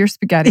gluten-free, get rid of your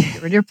spaghetti, get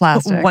rid of your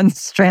plastic. One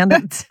strand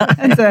at a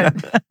time.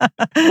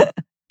 That's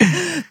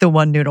it. The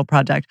one noodle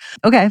project.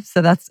 Okay,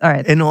 so that's all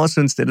right. And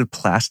also, instead of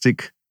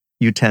plastic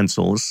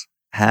utensils,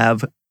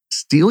 have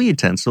steel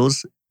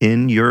utensils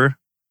in your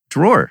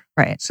drawer.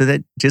 Right. So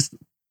that just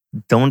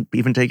don't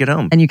even take it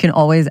home. And you can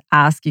always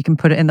ask, you can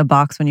put it in the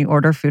box when you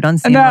order food on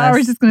Seamless. No, I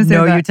was just going to say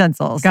no that.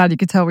 utensils. God, you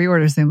could tell we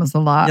order Seamless a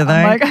lot.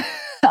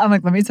 I'm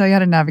like, let me tell you how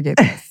to navigate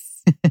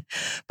this.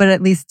 But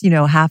at least,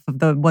 half of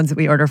the ones that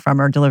we order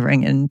from are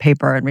delivering in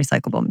paper and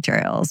recyclable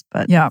materials,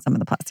 but some of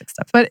the plastic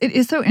stuff. But it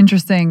is so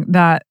interesting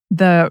that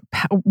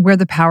where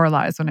the power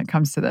lies when it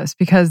comes to this,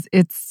 because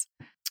it's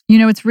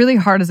really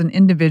hard as an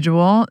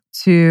individual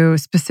to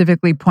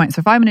specifically point. So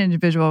if I'm an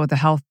individual with a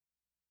health,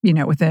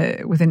 with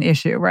an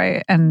issue,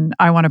 right? And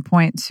I want to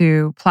point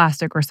to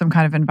plastic or some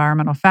kind of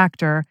environmental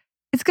factor,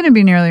 it's going to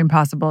be nearly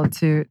impossible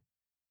to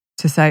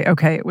say,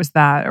 okay, it was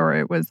that, or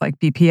it was like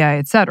BPA,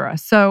 et cetera.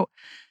 So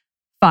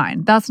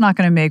fine, that's not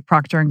going to make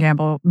Procter &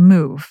 Gamble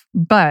move.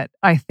 But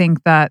I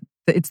think that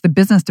it's the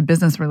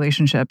business-to-business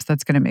relationships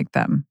that's going to make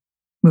them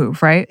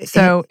move, right?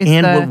 So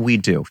it's what we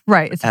do.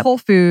 Right. It's Whole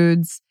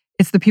Foods.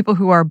 It's the people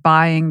who are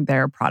buying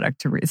their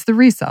product it's the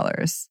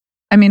resellers.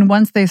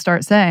 Once they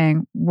start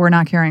saying, we're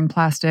not carrying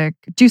plastic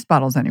juice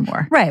bottles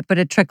anymore. Right, but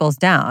it trickles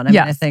down.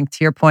 I think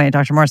to your point,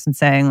 Dr. Morrison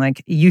saying,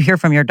 like, you hear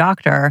from your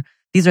doctor,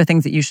 these are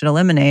things that you should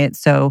eliminate.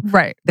 So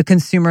the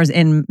consumers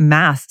in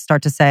mass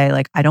start to say,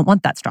 like, I don't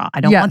want that straw.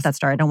 I don't want that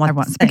straw. I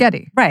want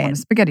spaghetti. Right. I want a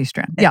spaghetti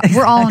strand. Yeah,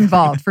 we're all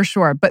involved for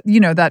sure. But,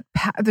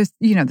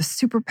 the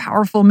super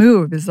powerful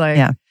move is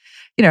like,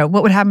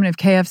 what would happen if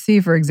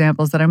KFC, for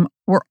example, said,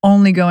 we're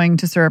only going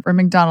to serve, or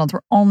McDonald's, we're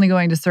only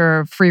going to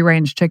serve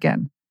free-range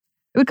chicken.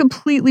 It would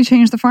completely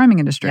change the farming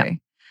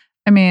industry.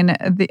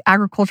 Yeah. The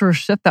agricultural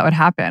shift that would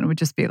happen would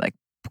just be like,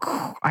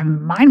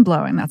 I'm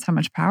mind-blowing. That's how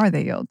much power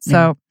they yield.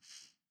 So,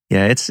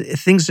 it's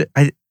things.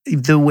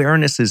 The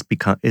awareness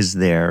is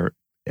there.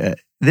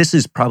 This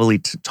is probably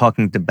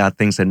talking about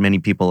things that many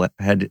people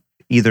had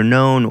either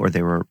known, or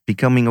they were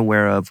becoming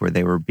aware of, or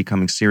they were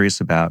becoming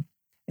serious about.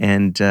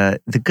 And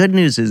the good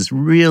news is,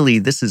 really,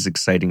 this is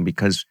exciting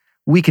because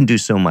we can do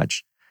so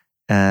much,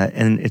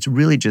 and it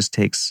really just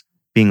takes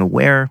being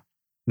aware,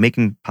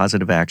 making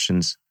positive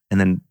actions, and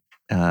then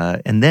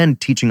and then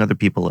teaching other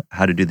people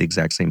how to do the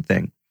exact same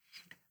thing.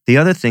 The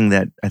other thing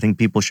that I think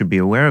people should be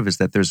aware of is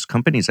that there's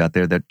companies out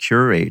there that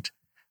curate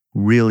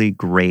really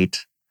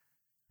great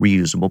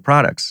reusable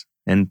products,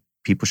 and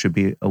people should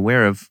be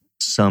aware of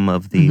some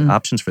of the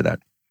options for that.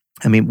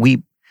 I mean,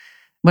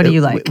 what do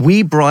you like?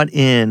 We brought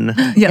in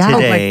today.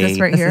 Like this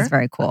right here. This is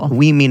very cool.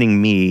 We,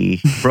 meaning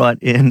me,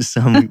 brought in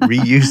some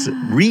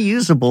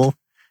reusable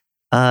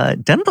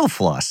dental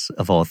floss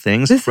of all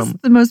things. This is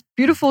the most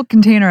beautiful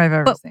container I've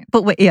ever seen.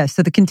 But wait, yeah.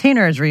 So the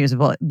container is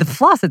reusable. The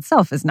floss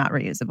itself is not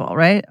reusable,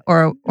 right?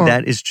 Or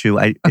that is true.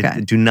 I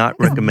do not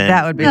recommend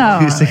that would be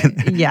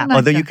using. Yeah.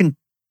 Although you can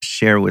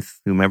share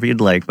with whomever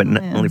you'd like, but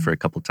only for a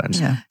couple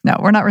times. Yeah. No,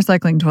 we're not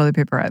recycling toilet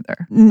paper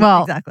either.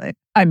 Well, exactly.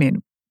 I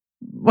mean,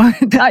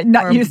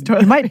 not used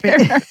toilet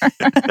paper.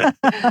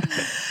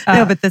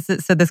 No, but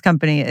this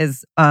company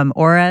is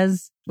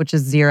Orez, which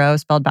is zero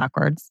spelled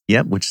backwards.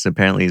 Yep, which is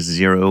apparently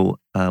zero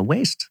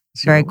waste.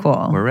 Very cool.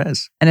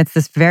 Orez. And it's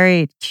this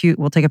very cute,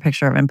 we'll take a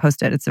picture of it and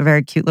post it. It's a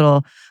very cute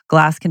little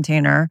glass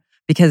container,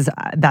 because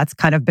that's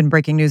kind of been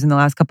breaking news in the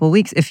last couple of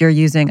weeks. If you're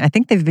using, I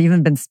think they've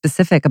even been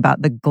specific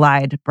about the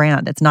Glide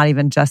brand. It's not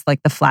even just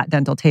like the flat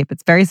dental tape.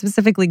 It's very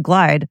specifically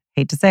Glide.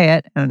 Hate to say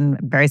it, and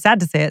very sad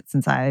to say it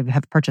since I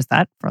have purchased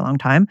that for a long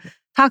time.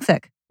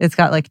 Toxic. It's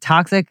got like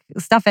toxic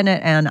stuff in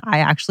it. And I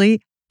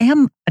actually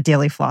am a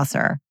daily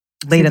flosser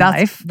late in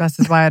life. This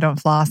is why I don't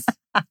floss.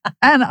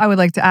 And I would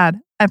like to add,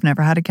 I've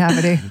never had a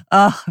cavity.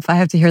 Oh, if I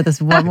have to hear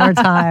this one more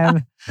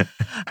time.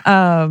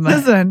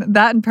 Listen,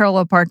 that and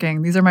parallel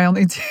parking. These are my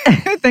only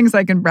two things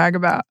I can brag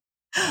about.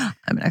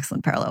 I'm an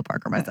excellent parallel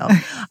parker myself.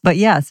 But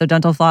yeah, so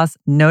dental floss,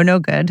 no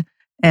good.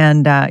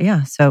 And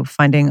so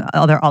finding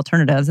other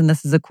alternatives. And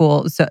this is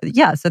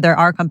so there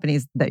are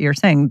companies that you're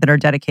saying that are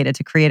dedicated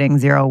to creating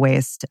zero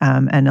waste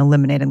and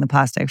eliminating the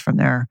plastic from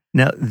their...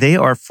 Now, they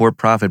are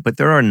for-profit, but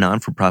there are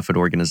non-for-profit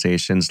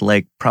organizations,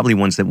 like probably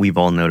ones that we've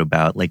all known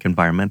about, like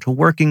Environmental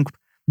Working,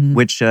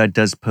 which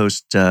does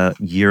post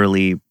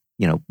yearly,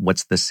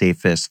 what's the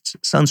safest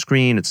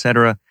sunscreen, et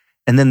cetera.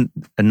 And then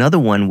another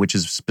one, which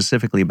is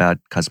specifically about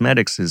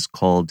cosmetics, is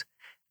called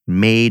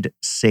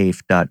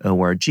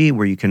madesafe.org,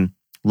 where you can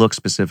look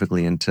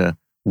specifically into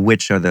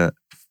which are the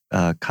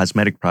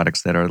cosmetic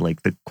products that are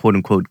like the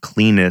quote-unquote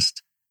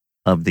cleanest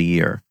of the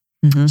year.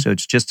 Mm-hmm. So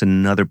it's just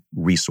another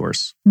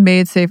resource.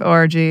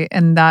 MadeSafe.org,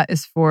 and that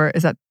is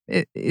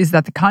is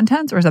that the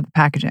contents or is that the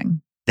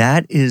packaging?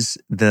 That is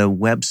the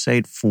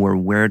website for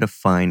where to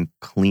find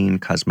clean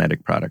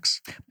cosmetic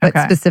products. But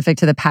specific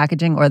to the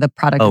packaging or the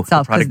product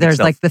itself? Because there's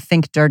like the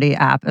Think Dirty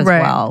app as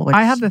well.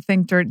 I have the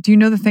Think Dirty. Do you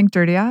know the Think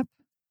Dirty app?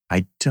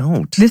 I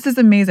don't. This is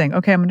amazing.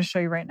 Okay, I'm going to show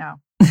you right now.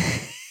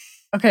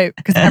 Okay,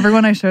 because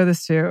everyone I show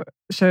this to,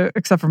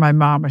 except for my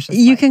mom, was just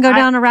you can go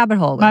down a rabbit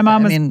hole. My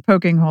mom was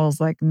poking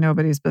holes like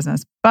nobody's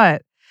business,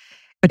 but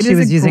she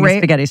was using a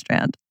spaghetti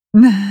strand.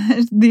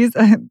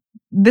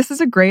 This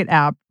is a great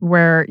app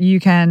where you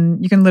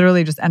can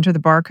literally just enter the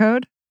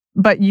barcode,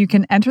 but you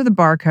can enter the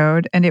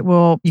barcode and it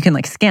will... You can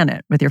like scan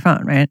it with your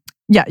phone, right?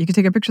 Yeah, you can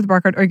take a picture of the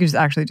barcode, or you can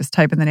just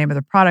type in the name of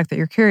the product that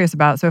you're curious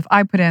about. So if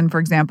I put in, for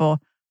example,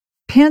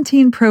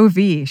 Pantene Pro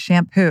V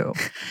shampoo,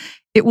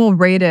 it will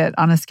rate it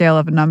on a scale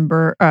of a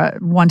number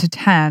 1 to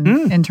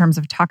 10 in terms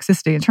of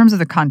toxicity, in terms of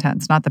the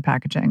contents, not the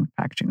packaging.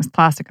 Packaging is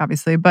plastic,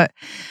 obviously, but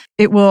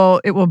it will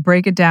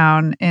break it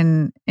down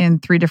in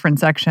 3 different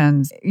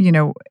sections.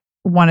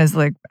 One is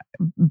like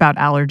about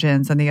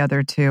allergens, and the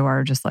other 2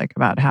 are just like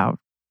about how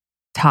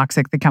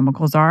toxic the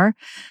chemicals are.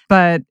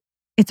 But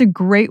it's a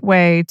great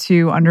way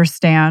to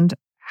understand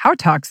how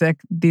toxic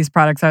these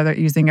products are that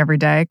you're using every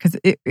day, because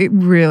it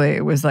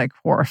was like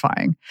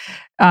horrifying.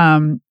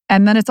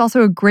 And then it's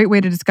also a great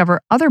way to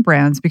discover other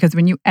brands, because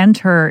when you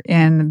enter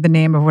in the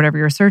name of whatever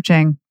you're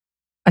searching,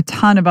 a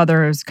ton of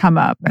others come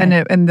up,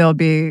 right. and they'll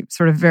be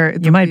sort of very...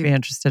 You might be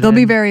interested. They'll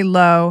be very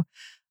low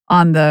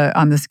on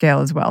the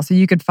scale as well. So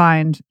you could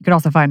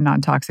also find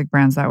non-toxic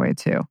brands that way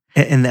too.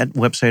 And that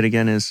website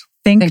again is?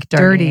 Think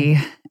Dirty.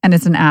 And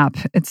it's an app.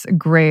 It's a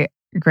great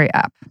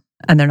app.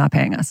 And they're not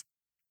paying us.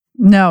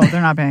 No,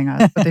 they're not paying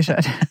us, but they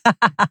should.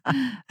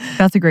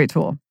 That's a great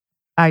tool.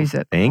 I use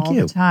it all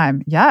the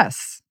time.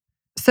 Yes.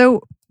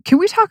 So can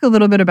we talk a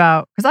little bit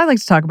about, because I like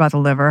to talk about the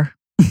liver.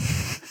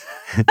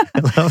 I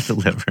love the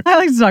liver. I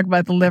like to talk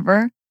about the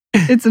liver.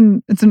 It's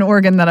an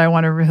organ that I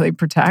want to really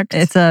protect.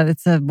 It's a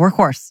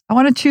workhorse. I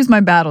want to choose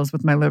my battles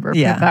with my liver.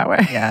 Yeah, put it that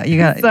way. Yeah, you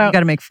got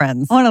to make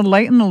friends. I want to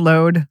lighten the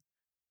load.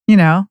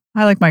 I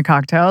like my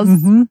cocktails.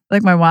 I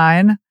like my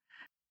wine.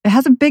 It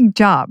has a big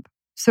job.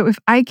 So if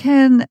I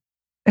can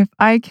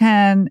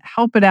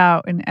help it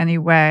out in any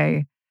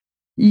way,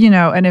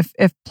 and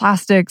if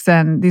plastics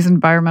and these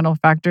environmental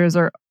factors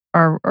are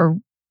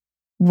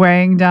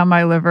weighing down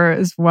my liver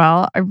as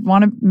well, I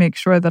want to make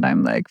sure that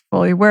I'm like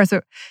fully aware.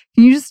 So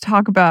can you just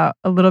talk about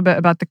a little bit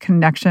about the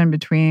connection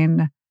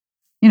between,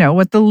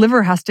 what the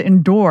liver has to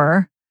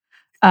endure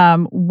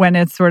when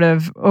it's sort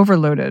of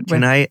overloaded.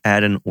 Can I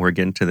add an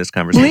organ to this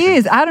conversation?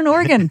 Please add an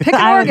organ. Pick an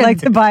I organ. would like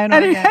to buy an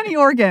organ. Any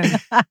organ.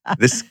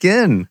 The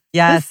skin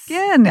Yes. The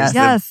skin. is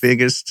Yes. the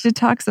biggest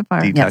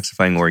Detoxifier.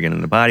 detoxifying organ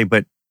in the body,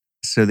 but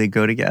so they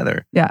go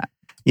together. Yeah.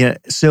 Yeah.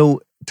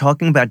 So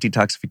talking about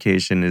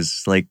detoxification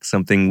is like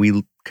something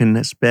we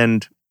can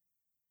spend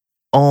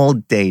all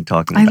day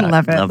talking I about.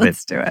 love it.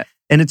 Let's do it.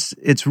 And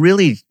it's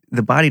really,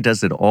 the body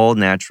does it all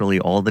naturally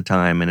all the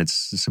time, and it's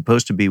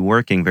supposed to be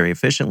working very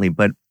efficiently,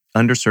 but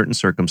under certain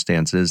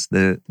circumstances,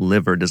 the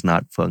liver does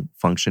not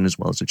function as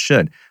well as it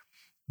should.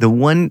 The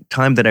one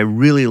time that I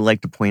really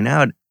like to point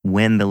out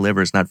when the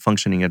liver is not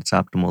functioning at its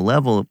optimal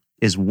level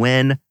is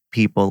when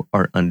people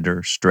are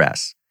under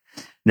stress.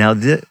 Now,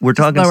 we're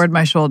talking. Lowered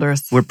my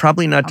shoulders. We're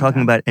probably not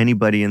talking about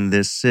anybody in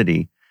this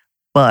city,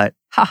 but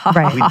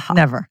Right.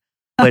 Never.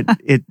 but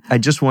I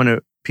just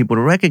want people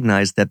to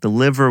recognize that the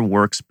liver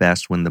works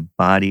best when the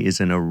body is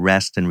in a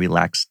rest and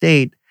relaxed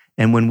state.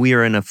 And when we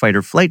are in a fight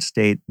or flight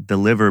state, the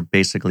liver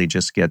basically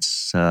just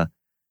gets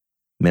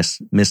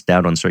missed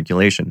out on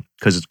circulation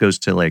because it goes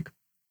to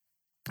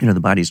the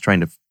body's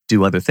trying to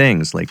do other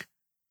things like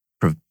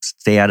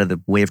stay out of the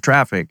way of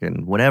traffic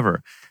and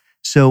whatever.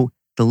 So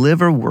the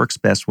liver works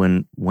best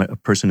when a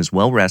person is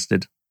well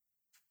rested,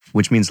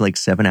 which means like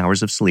 7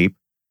 hours of sleep.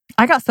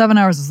 I got 7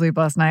 hours of sleep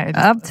last night.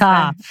 Up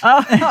top.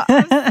 Oh,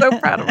 I'm so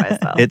proud of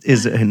myself. It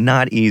is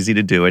not easy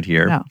to do it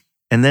here. No.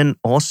 And then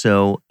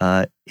also,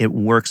 it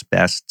works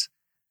best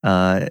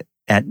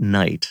at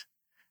night.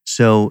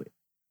 So,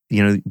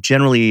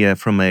 generally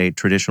from a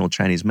traditional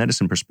Chinese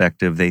medicine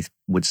perspective, they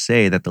would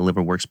say that the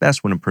liver works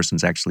best when a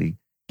person's actually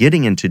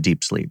getting into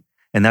deep sleep.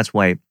 And that's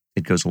why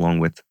it goes along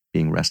with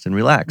being rest and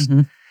relaxed.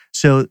 Mm-hmm.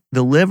 So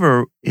the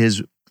liver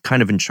is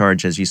kind of in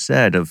charge, as you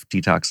said, of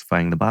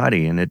detoxifying the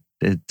body. And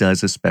it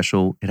has a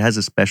special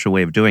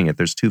way of doing it.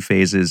 There's 2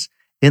 phases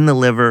in the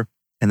liver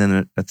and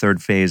then a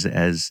third phase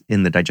as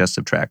in the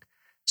digestive tract.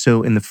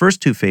 So in the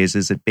first 2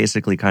 phases, it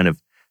basically kind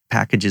of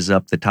packages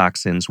up the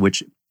toxins,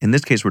 which in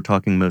this case, we're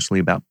talking mostly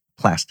about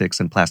plastics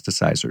and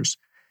plasticizers.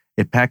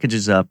 It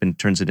packages up and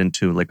turns it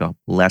into like a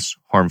less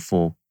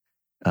harmful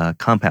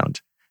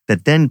compound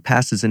that then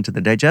passes into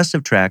the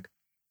digestive tract.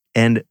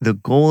 And the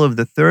goal of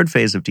the third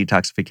phase of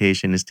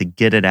detoxification is to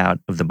get it out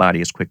of the body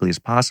as quickly as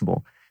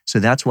possible. So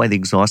that's why the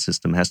exhaust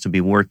system has to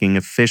be working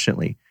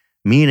efficiently,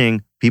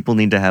 meaning people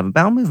need to have a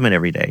bowel movement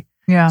every day.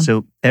 Yeah.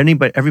 So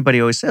everybody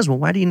always says, well,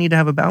 why do you need to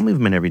have a bowel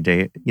movement every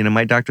day?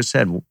 My doctor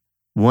said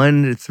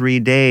 1 to 3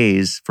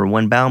 days for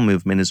one bowel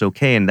movement is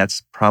okay. And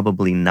that's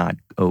probably not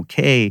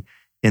okay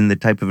in the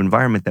type of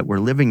environment that we're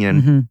living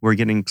in, where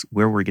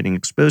we're getting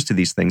exposed to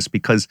these things,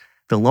 because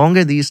the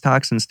longer these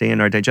toxins stay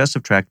in our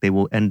digestive tract, they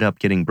will end up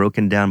getting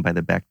broken down by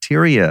the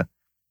bacteria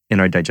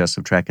in our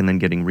digestive tract and then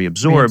getting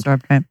reabsorbed.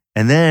 Right.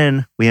 And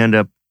then we end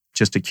up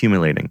just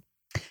accumulating.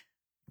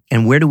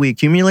 And where do we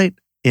accumulate?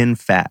 In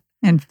fat.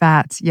 In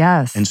fats,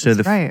 yes. And so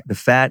right. the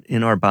fat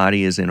in our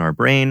body is in our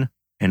brain,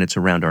 and it's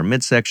around our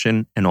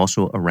midsection and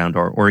also around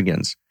our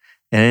organs.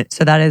 And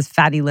So that is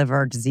fatty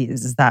liver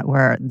disease.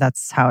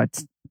 That's how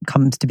it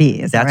comes to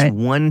be? Is that that's right?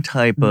 one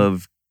type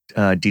of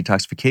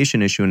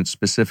detoxification issue, and it's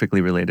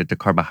specifically related to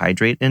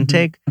carbohydrate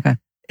intake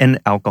and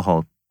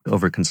alcohol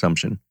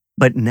overconsumption.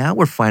 But now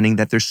we're finding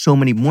that there's so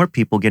many more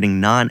people getting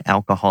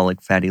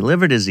non-alcoholic fatty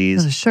liver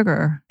disease. There's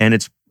sugar. And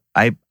it's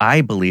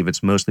I believe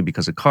it's mostly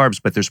because of carbs,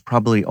 but there's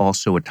probably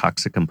also a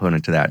toxic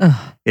component to that.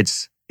 Ugh.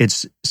 It's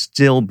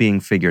still being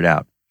figured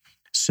out.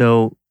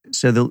 So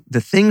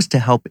the things to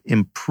help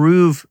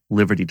improve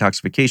liver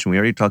detoxification, we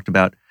already talked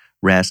about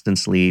rest and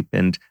sleep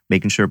and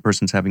making sure a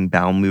person's having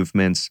bowel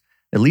movements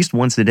at least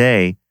once a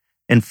day,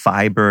 and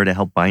fiber to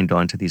help bind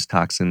onto these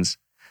toxins.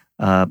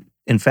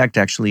 In fact,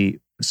 actually,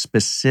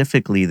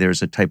 specifically,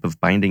 there's a type of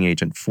binding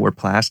agent for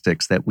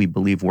plastics that we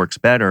believe works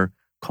better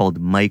called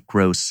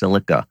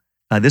microsilica.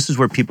 This is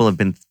where people have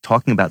been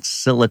talking about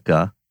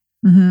silica,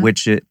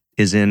 which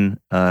is in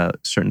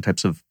certain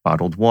types of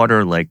bottled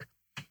water, like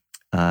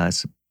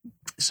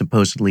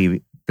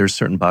supposedly there's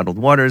certain bottled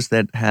waters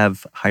that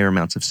have higher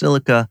amounts of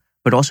silica,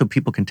 but also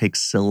people can take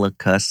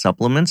silica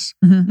supplements,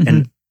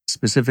 and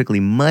specifically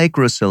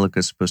microsilica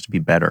is supposed to be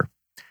better.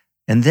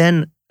 And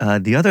then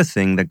the other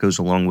thing that goes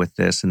along with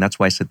this, and that's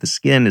why I said the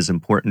skin is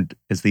important,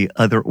 is the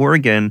other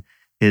organ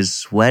is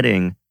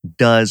sweating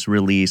does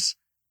release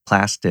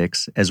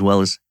plastics as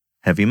well as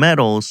heavy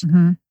metals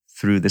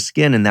through the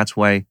skin. And that's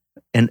why,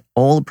 and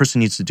all a person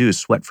needs to do is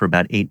sweat for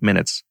about 8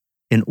 minutes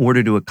in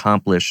order to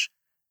accomplish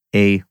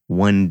a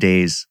 1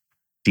 day's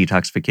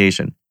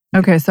detoxification.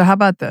 Okay, so how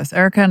about this?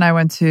 Erica and I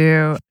went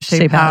to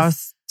Shape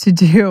House to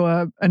do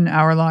an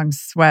hour-long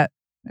sweat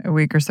a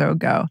week or so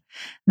ago.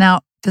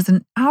 Now, does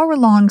an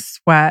hour-long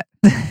sweat,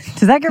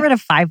 does that get rid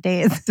of 5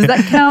 days? Does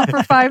that count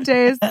for 5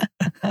 days?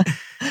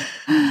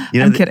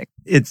 I'm kidding.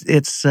 This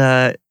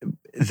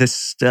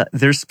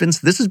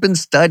has been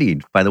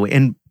studied, by the way,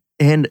 and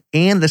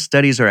the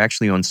studies are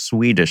actually on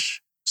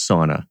Swedish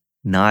sauna,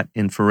 not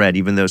infrared,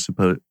 even though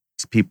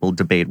people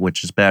debate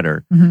which is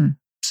better.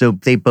 So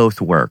they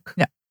both work.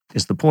 Yeah.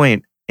 Is the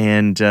point.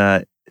 And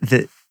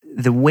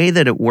the way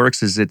that it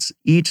works is it's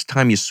each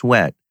time you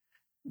sweat,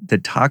 the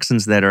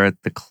toxins that are at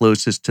the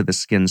closest to the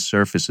skin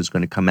surface is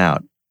going to come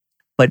out.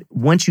 But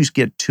once you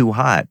get too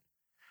hot,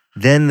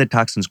 then the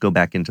toxins go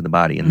back into the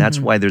body. And that's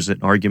why there's an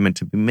argument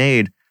to be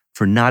made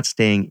for not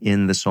staying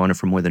in the sauna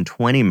for more than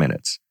 20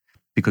 minutes.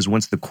 Because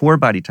once the core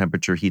body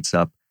temperature heats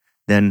up,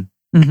 then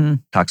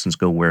toxins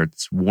go where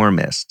it's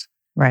warmest.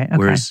 Right. Okay.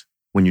 Whereas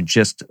when you're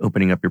just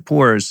opening up your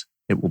pores,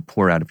 it will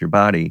pour out of your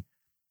body.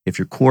 If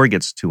your core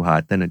gets too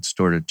hot, then it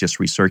sort of just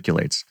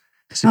recirculates.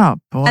 So, Oh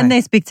boy. And they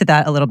speak to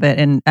that a little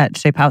bit at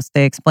Shape House.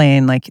 They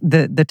explain like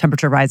the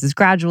temperature rises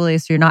gradually.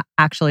 So you're not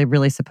actually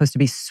really supposed to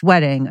be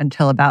sweating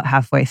until about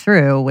halfway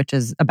through, which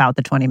is about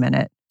the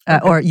 20-minute.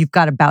 Or you've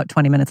got about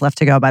 20 minutes left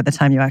to go by the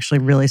time you actually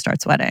really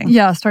start sweating.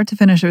 Yeah, start to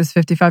finish, it was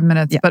 55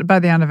 minutes. But by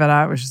the end of it,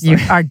 I was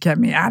just like, get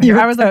me out of here.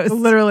 I was like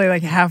literally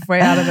like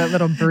halfway out of that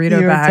little burrito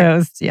bag.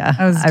 Toast. Yeah,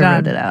 I was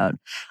done. wrote it out.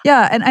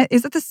 Yeah, and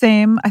is it the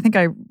same? I think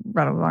I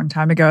read a long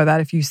time ago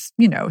that if you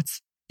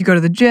go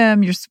to the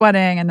gym, you're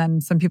sweating, and then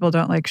some people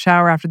don't like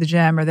shower after the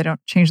gym, or they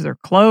don't change their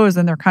clothes,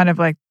 and they're kind of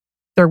like,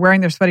 they're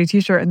wearing their sweaty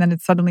t-shirt and then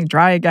it's suddenly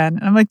dry again.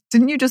 And I'm like,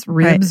 didn't you just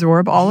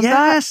reabsorb all of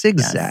that? Yes,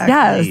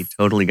 exactly. Yes.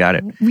 Totally got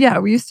it. Yeah,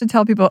 we used to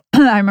tell people,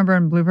 I remember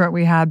in Blueprint,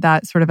 we had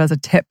that sort of as a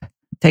tip.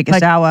 Take a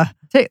shower.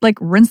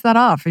 Rinse that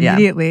off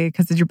immediately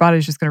because your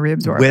body's just going to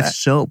reabsorb With it.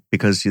 soap,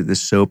 because the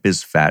soap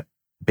is fat,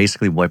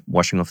 basically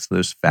washing off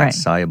those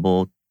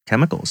fat-soluble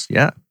chemicals.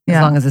 Yeah.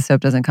 As long as the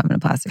soap doesn't come in a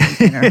plastic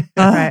container.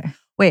 Right.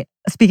 Wait,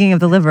 speaking of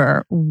the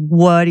liver,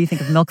 what do you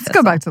think of milk thistle?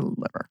 Let's go back to the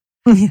liver.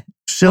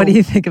 So what do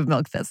you think of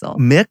milk thistle?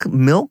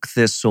 Milk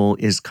thistle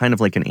is kind of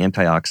like an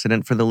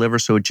antioxidant for the liver.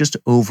 So it just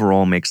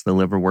overall makes the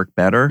liver work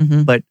better.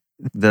 But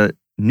the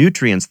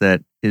nutrients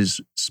that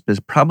is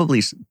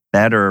probably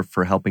better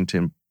for helping to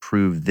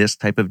improve this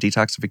type of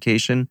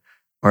detoxification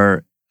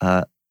are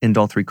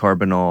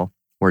indole-3-carbinol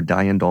or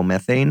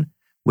diindole-methane,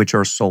 which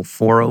are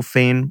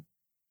sulforaphane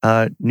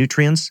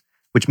nutrients,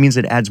 which means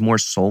it adds more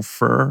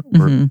sulfur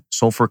or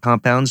sulfur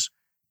compounds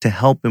to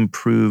help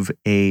improve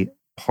a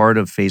part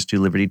of phase 2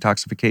 liver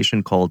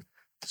detoxification called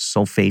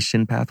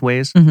sulfation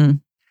pathways.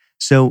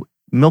 So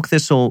milk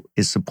thistle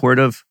is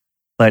supportive,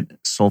 but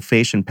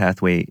sulfation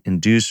pathway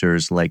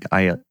inducers like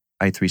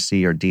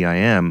I3C or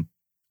DIM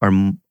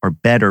are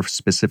better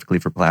specifically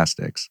for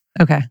plastics.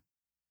 Okay.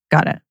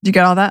 Got it. Did you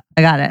get all that?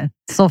 I got it.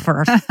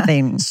 Sulfur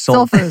thing.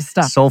 Sulfur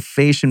stuff.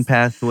 Sulfation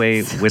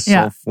pathway with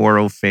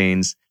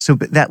sulforaphanes. So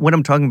what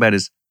I'm talking about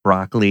is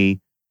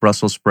broccoli,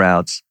 Brussels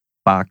sprouts,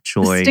 bok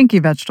choy. Stinky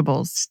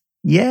vegetables.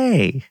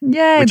 Yay.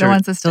 Yay, the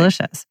ones that's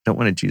delicious. Don't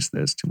want to juice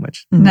those too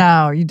much.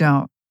 No, you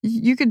don't.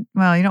 You could,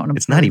 well, you don't want to.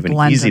 It's not even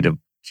easy to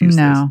juice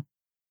those. No.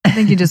 I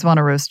think you just want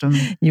to roast them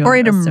or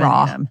eat them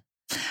raw.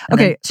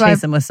 Okay, so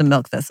chase them with some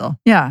milk thistle.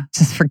 Yeah.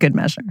 Just for good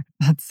measure.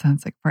 That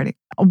sounds like a party.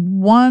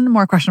 One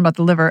more question about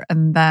the liver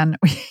and then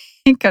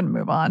we can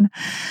move on.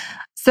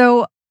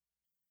 So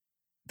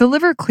the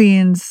liver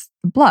cleans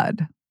the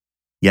blood.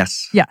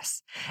 Yes.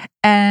 Yes.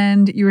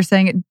 And you were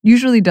saying it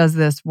usually does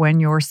this when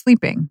you're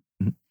sleeping,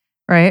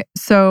 right?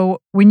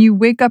 So when you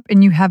wake up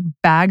and you have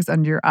bags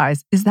under your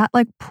eyes, is that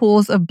like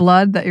pools of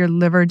blood that your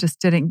liver just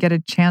didn't get a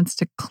chance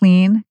to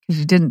clean because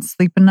you didn't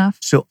sleep enough?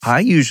 So I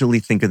usually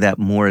think of that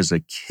more as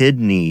a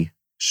kidney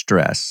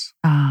stress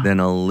than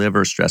a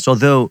liver stress.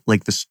 Although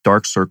like the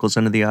dark circles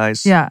under the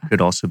eyes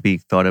could also be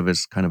thought of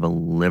as kind of a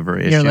liver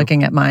issue. You're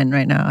looking at mine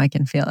right now. I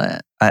can feel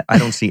it. I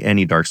don't see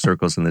any dark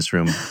circles in this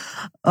room.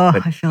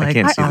 I feel like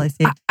that's all I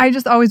see. I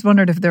just always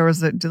wondered if there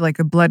was a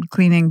blood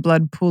cleaning,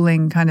 blood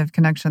pooling kind of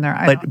connection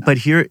there. But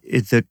here,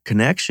 the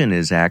connection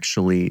is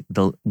actually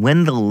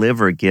when the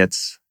liver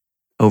gets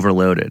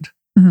overloaded,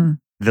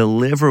 the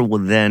liver will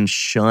then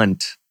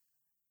shunt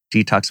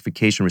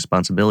detoxification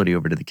responsibility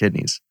over to the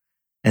kidneys.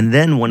 And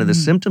then one of the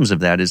symptoms of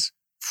that is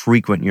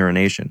frequent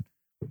urination.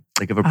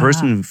 Like if a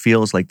person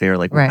feels like they're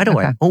like, why do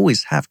I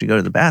always have to go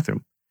to the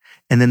bathroom?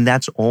 And then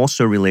that's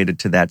also related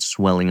to that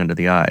swelling under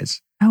the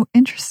eyes. Oh,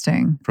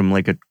 interesting. From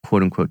like a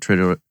quote unquote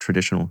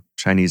traditional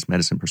Chinese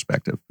medicine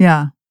perspective.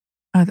 Yeah.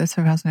 Oh, that's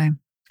so fascinating.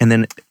 And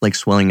then like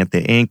swelling at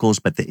the ankles,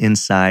 but the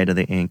inside of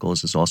the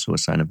ankles is also a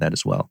sign of that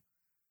as well.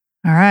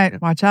 All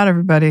right. Watch out,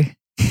 everybody.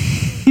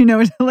 You know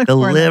what to look for. The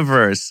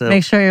liver. So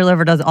make sure your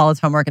liver does all its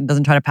homework and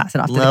doesn't try to pass it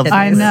off to the kidneys.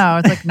 I know.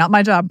 It's like, not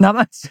my job. Not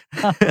much.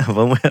 I'm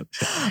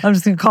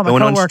just going to call my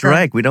coworker. Going on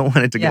strike. We don't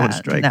want it to go on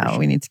strike. No,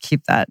 we need to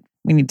keep that.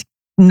 We need to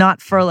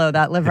not furlough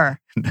that liver.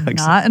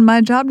 Not in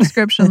my job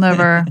description,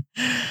 liver.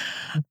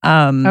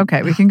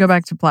 Okay, we can go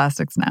back to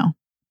plastics now.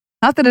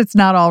 Not that it's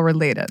not all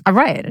related.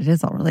 Right. It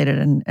is all related.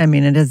 And I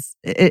mean,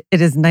 it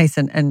is nice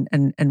and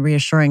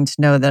reassuring to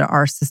know that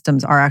our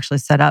systems are actually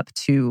set up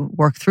to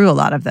work through a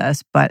lot of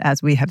this. But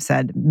as we have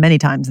said many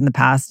times in the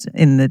past,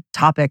 in the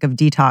topic of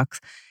detox,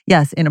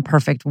 yes, in a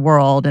perfect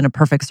world, in a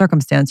perfect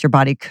circumstance, your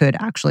body could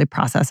actually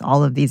process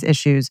all of these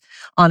issues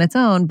on its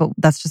own. But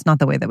that's just not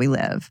the way that we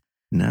live.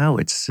 No,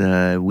 it's,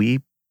 we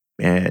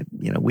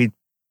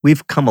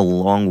we've come a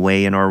long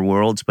way in our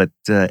worlds, but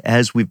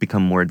as we've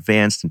become more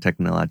advanced and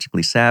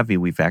technologically savvy,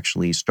 we've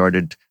actually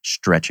started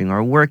stretching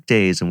our work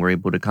days and we're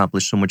able to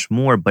accomplish so much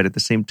more. But at the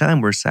same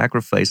time, we're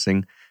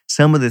sacrificing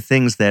some of the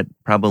things that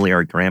probably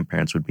our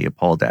grandparents would be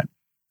appalled at,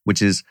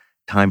 which is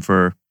time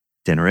for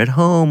dinner at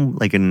home,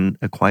 like in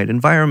a quiet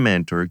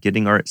environment, or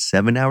getting our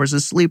 7 hours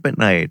of sleep at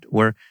night,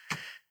 or,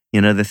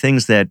 the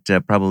things that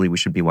probably we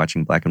should be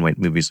watching black and white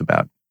movies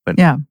about. But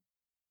yeah.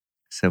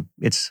 So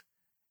it's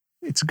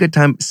a good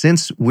time.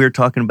 Since we're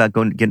talking about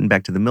getting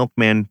back to the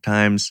milkman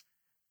times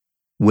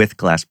with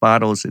glass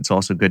bottles, it's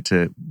also good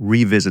to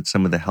revisit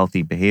some of the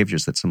healthy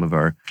behaviors that some of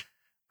our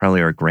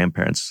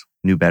grandparents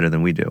knew better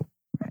than we do.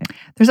 Right.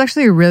 There's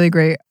actually a really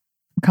great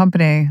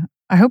company.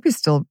 I hope he's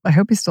still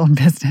in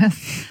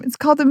business. It's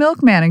called The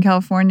Milkman in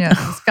California.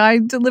 This guy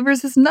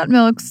delivers his nut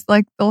milks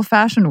like the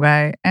old-fashioned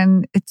way,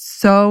 and it's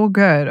so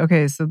good.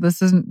 Okay, so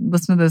listen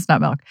to this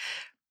nut milk.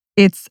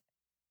 It's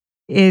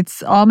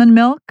almond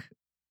milk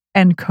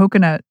and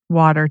coconut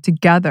water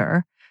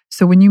together.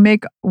 So when you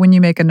make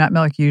a nut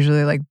milk, you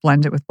usually like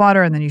blend it with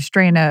water and then you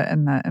strain it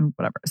and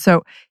whatever.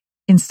 So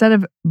instead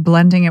of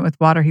blending it with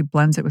water, he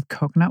blends it with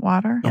coconut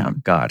water. Oh my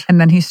God.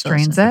 And then he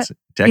strains it.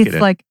 It's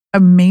like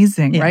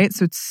amazing, right?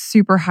 So it's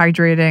super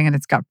hydrating and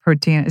it's got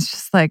protein. It's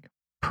just like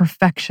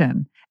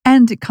perfection.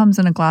 And it comes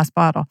in a glass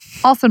bottle.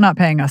 Also not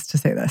paying us to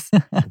say this.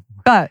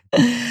 But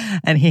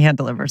and he hand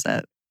delivers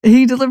it.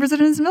 He delivers it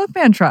in his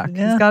milkman truck.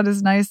 Yeah. He's got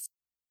his nice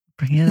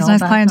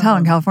clientele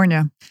in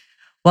California.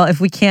 Well,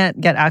 if we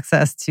can't get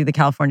access to the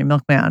California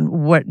Milkman,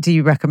 what do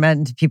you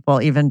recommend to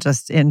people, even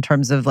just in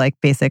terms of like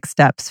basic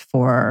steps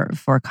for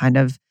kind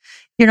of,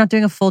 you're not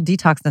doing a full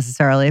detox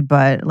necessarily,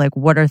 but like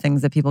what are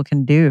things that people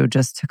can do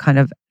just to kind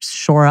of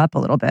shore up a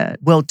little bit?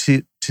 Well,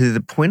 to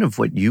the point of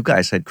what you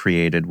guys had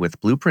created with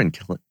Blueprint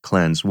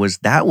Cleanse was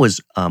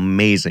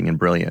amazing and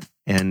brilliant.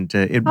 And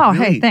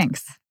hey,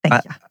 thanks.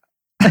 Thank you.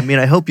 I mean,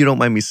 I hope you don't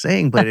mind me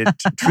saying, but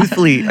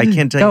truthfully, I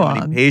can't tell you how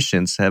many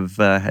patients have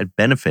had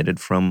benefited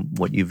from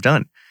what you've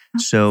done.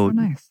 So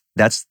nice.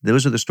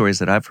 Those are the stories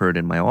that I've heard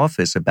in my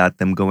office about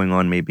them going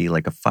on maybe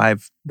like the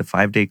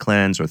 5-day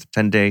cleanse or the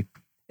 10-day.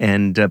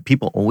 And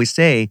people always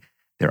say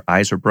their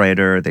eyes are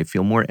brighter, they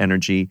feel more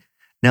energy.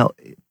 Now,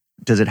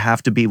 does it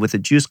have to be with a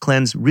juice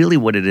cleanse? Really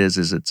what it is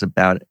it's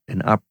about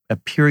a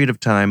period of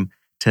time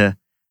to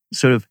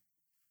sort of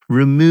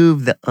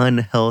remove the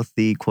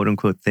unhealthy, quote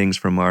unquote, things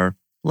from our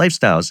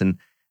lifestyles, and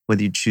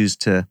whether you choose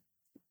to,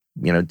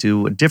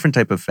 do a different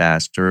type of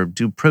fast or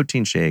do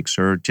protein shakes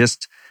or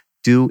just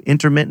do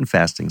intermittent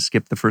fasting,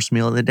 skip the first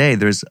meal of the day.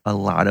 There's a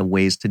lot of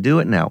ways to do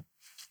it now.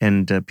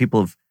 And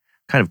people have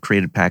kind of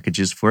created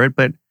packages for it,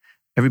 but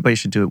everybody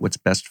should do it what's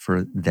best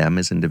for them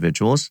as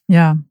individuals.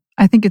 Yeah.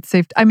 I think it's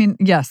safe. I mean,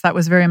 yes, that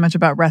was very much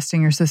about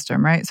resting your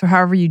system, right? So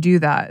however you do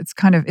that, it's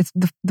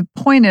the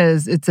point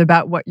is it's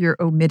about what you're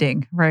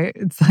omitting, right?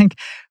 It's like,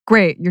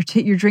 great,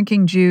 you're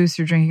drinking juice,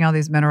 you're drinking all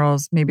these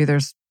minerals. Maybe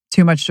there's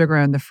too much sugar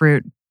in the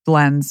fruit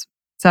blends,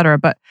 et cetera.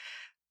 But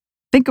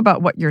think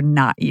about what you're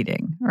not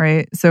eating,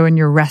 right? So when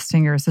you're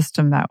resting your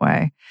system that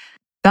way,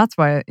 that's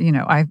why,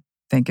 I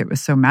think it was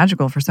so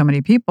magical for so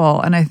many people.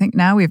 And I think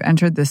now we've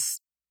entered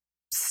this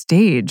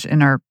stage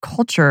in our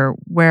culture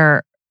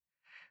where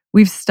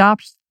we've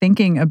stopped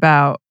thinking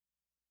about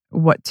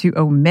what to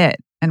omit.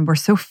 And we're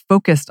so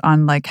focused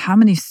on like how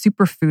many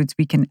superfoods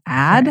we can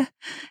add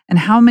and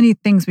how many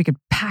things we could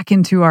pack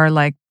into our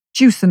like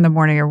juice in the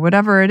morning or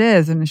whatever it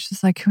is. And it's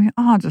just like, can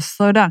we just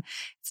slow down?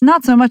 It's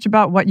not so much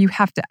about what you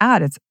have to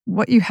add, it's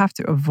what you have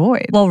to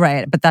avoid. Well,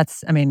 right. But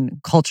that's,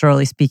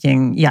 culturally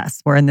speaking,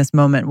 yes, we're in this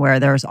moment where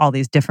there's all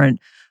these different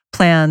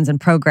plans and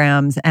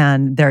programs,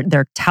 and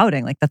they're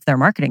touting, like that's their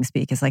marketing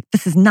speak, is like,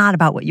 this is not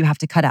about what you have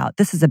to cut out.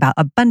 This is about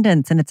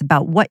abundance, and it's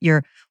about what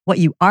you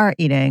are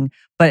eating.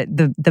 But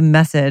the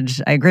message,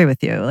 I agree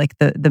with you, like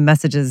the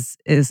message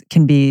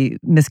can be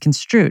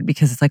misconstrued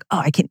because it's like, oh,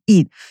 I can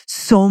eat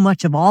so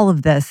much of all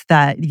of this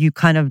that you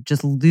kind of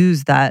just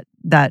lose that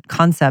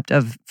concept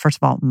of, first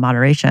of all,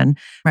 moderation,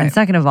 right, and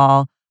second of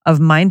all, of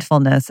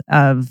mindfulness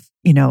of,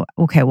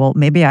 okay, well,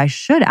 maybe I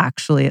should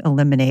actually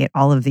eliminate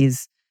all of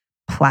these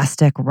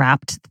plastic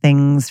wrapped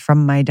things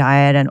from my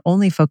diet and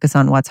only focus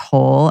on what's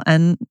whole,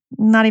 and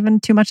not even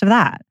too much of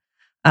that.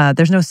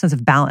 There's no sense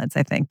of balance,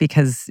 I think,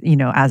 because,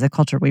 as a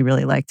culture, we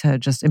really like to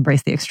just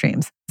embrace the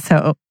extremes.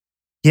 So,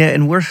 yeah,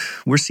 and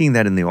we're seeing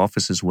that in the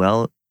office as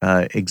well.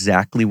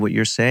 Exactly what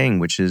you're saying,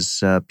 which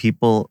is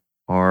people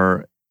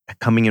are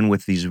coming in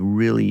with these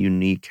really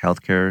unique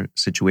healthcare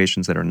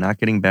situations that are not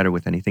getting better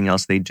with anything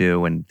else they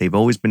do, and they've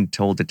always been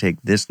told to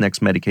take this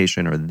next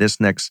medication or this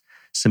next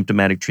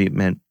symptomatic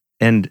treatment.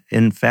 And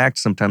in fact,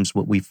 sometimes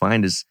what we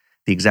find is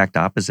the exact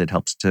opposite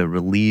helps to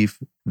relieve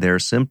their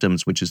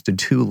symptoms, which is to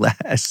do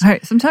less. All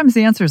right. Sometimes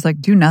the answer is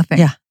like, do nothing.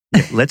 Yeah.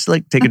 Let's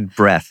take a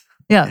breath.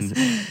 Yes.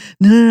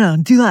 No,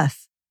 do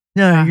less.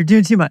 No, you're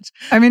doing too much.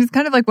 It's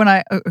kind of like when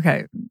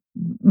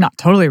not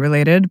totally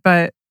related,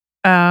 but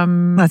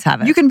let's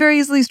have it. You can very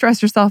easily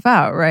stress yourself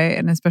out, right?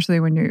 And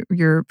especially when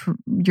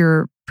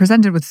you're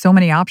presented with so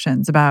many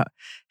options about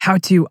how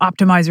to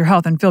optimize your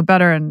health and feel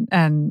better,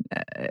 and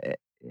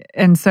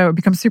And so it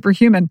becomes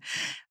superhuman.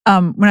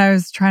 When I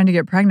was trying to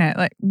get pregnant,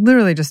 like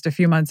literally just a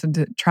few months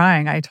into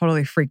trying, I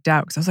totally freaked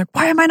out because I was like,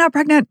 why am I not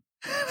pregnant?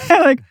 I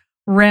like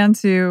ran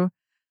to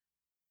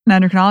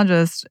an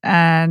endocrinologist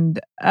and,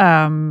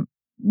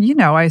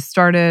 I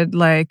started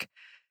like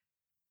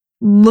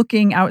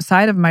looking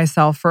outside of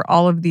myself for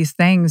all of these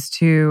things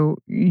to,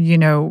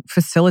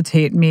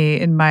 facilitate me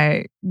in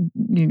my,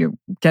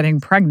 getting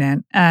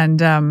pregnant.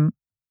 And,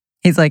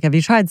 he's like, have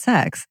you tried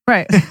sex?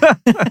 Right.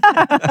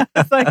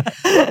 It's like,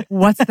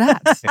 what's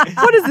that?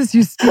 What is this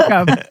you speak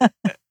of?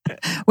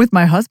 With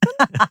my husband?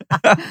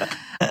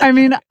 I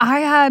mean, I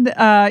had,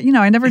 I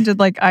never did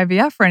like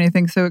IVF or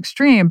anything so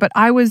extreme, but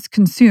I was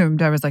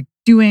consumed. I was like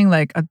doing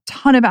like a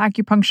ton of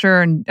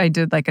acupuncture and I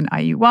did like an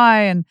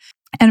IUI.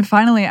 And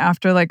finally,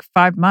 after like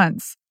 5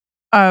 months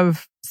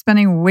of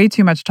spending way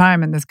too much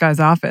time in this guy's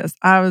office,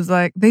 I was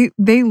like,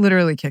 they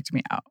literally kicked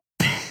me out.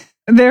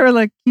 They were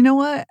like, you know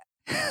what?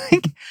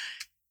 Like,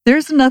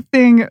 there's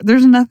nothing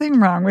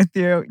wrong with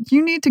you.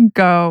 You need to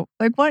go.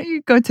 Like, why don't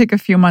you go take a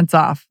few months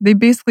off? They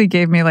basically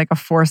gave me like a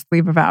forced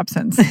leave of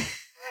absence.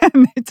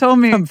 And they told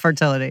me from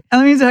fertility.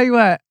 And let me tell you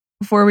what,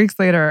 4 weeks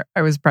later,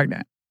 I was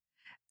pregnant.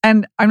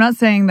 And I'm not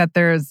saying that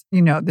there's,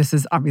 this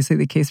is obviously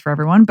the case for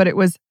everyone, but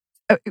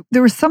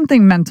there was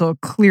something mental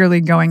clearly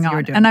going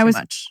on. And I was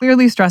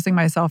clearly stressing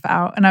myself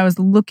out. And I was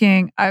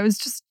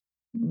just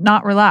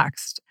not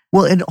relaxed.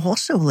 Well, and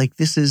also, like,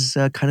 this is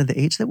kind of the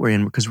age that we're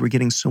in because we're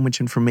getting so much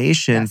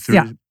information through.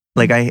 Yeah.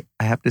 Like, I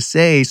have to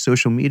say,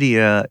 social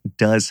media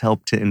does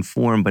help to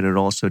inform, but it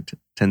also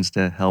tends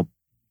to help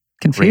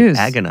confuse,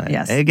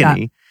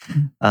 agony.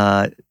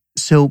 Yeah.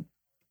 So,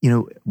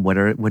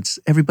 what's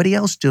everybody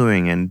else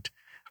doing, and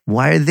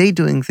why are they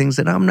doing things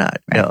that I'm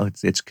not? Right.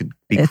 It could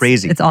be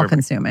crazy. It's all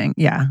consuming.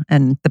 Yeah,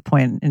 and the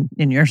point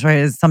in your story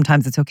is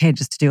sometimes it's okay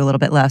just to do a little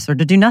bit less or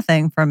to do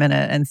nothing for a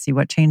minute and see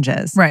what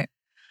changes. Right.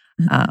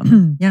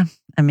 Yeah,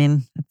 I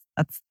mean,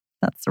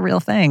 that's a real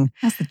thing.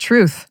 That's the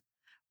truth.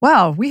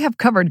 Wow, we have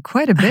covered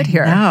quite a bit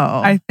here.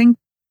 I think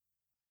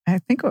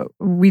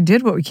we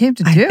did what we came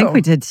to do. I think we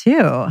did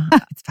too.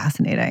 It's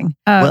fascinating.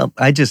 Well,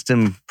 I just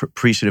am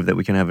appreciative that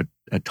we can have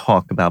a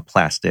talk about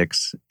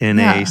plastics in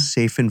a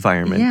safe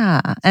environment. Yeah,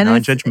 and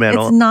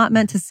non-judgmental. It's not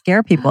meant to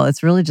scare people.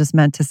 It's really just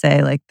meant to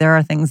say, like, there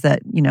are things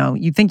that,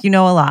 you think you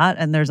know a lot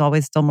and there's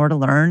always still more to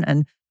learn,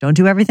 and don't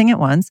do everything at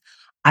once.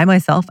 I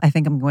myself, I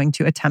think I'm going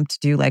to attempt to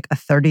do like a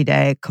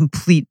 30-day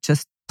complete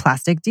just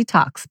plastic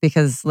detox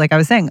because like I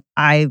was saying,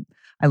 I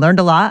learned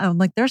a lot. I'm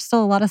like, there's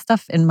still a lot of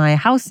stuff in my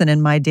house and in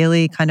my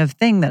daily kind of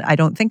thing that I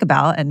don't think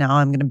about. And now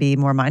I'm going to be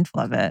more mindful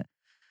of it.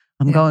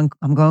 I'm going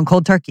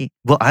cold turkey.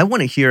 Well, I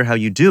want to hear how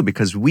you do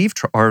because we've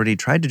already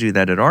tried to do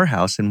that at our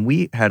house and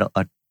we had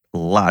a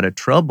lot of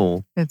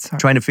trouble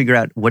trying to figure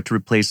out what to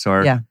replace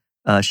our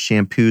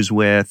shampoos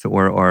with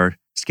or our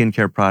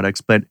skincare products.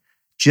 But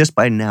just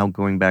by now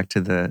going back to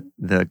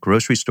the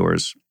grocery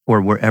stores or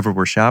wherever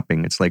we're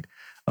shopping, it's like,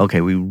 okay,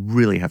 we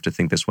really have to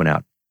think this one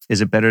out. Is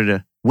it better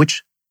to,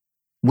 which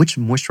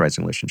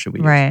moisturizing lotion should we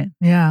use? Right.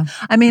 Yeah.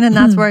 I mean, and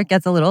that's where it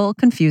gets a little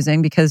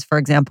confusing because, for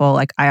example,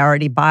 like I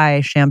already buy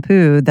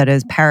shampoo that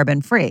is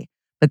paraben free,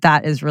 but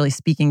that is really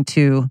speaking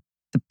to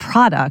the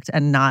product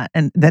and that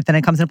then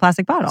it comes in a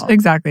plastic bottle.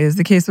 Exactly. Is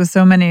the case with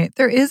so many.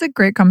 There is a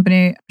great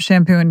company,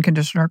 shampoo and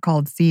conditioner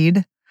called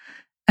Seed,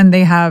 and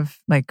they have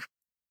like,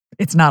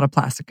 it's not a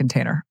plastic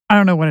container. I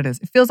don't know what it is.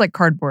 It feels like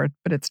cardboard,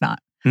 but it's not.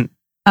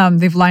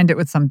 They've lined it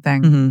with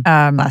something.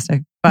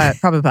 Plastic. But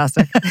probably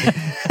plastic.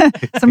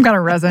 Some kind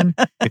of resin.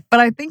 But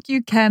I think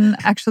you can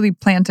actually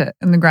plant it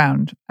in the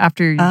ground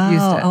after you've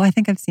used it. Oh, I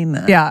think I've seen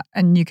that. Yeah.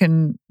 And you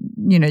can,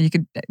 you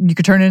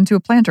could turn it into a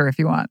planter if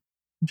you want.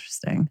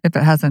 Interesting. If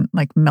it hasn't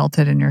like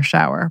melted in your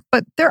shower.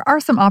 But there are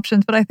some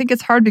options, but I think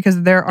it's hard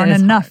because there aren't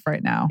enough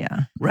right now.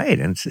 Yeah. Right.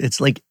 And it's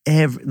like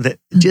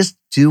just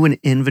do an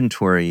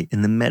inventory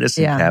in the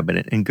medicine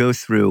cabinet and go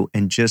through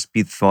and just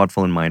be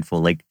thoughtful and mindful.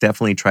 Like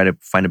definitely try to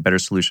find a better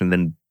solution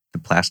than the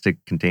plastic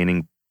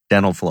containing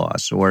dental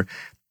floss, or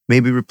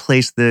maybe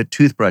replace the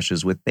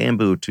toothbrushes with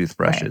bamboo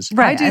toothbrushes.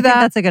 Right. I think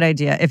that's a good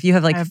idea. If you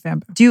have like,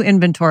 do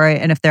inventory,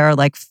 and if there are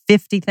like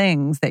 50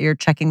 things that you're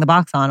checking the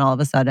box on all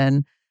of a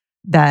sudden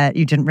that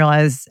you didn't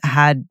realize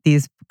had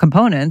these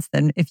components,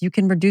 then if you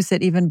can reduce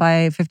it even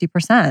by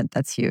 50%,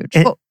 that's huge.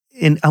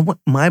 And I want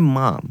my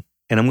mom,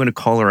 and I'm going to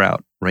call her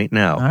out right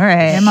now. All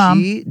right. Hey,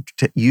 Mom. She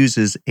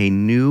uses a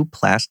new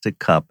plastic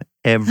cup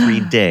every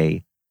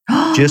day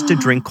just to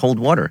drink cold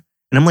water.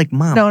 And I'm like,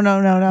 Mom, no. In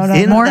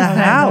the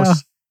house. No.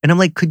 And I'm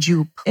like, could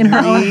you in her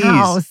own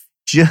house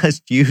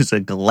just use a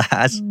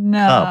glass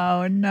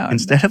cup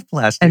instead of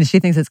plastic? And she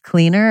thinks it's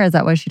cleaner. Is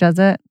that why she does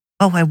it?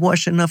 Oh, I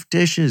wash enough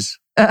dishes.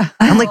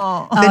 I'm like,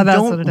 then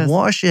don't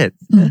wash it.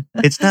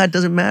 It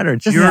doesn't matter.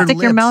 It's just your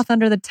stick your mouth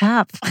under the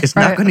tap. It's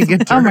not going to get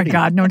dirty. Oh my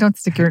God, no! Don't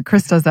stick your.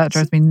 Chris does that.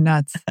 Drives me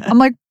nuts. I'm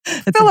like,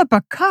 Fill up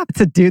a cup.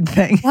 It's a dude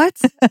thing. What?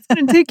 It's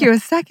going to take you a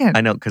second.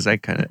 I know, because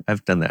I've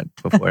done that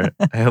before.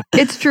 I hope.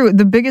 It's true.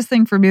 The biggest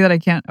thing for me that I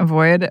can't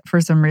avoid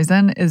for some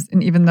reason is,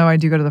 and even though I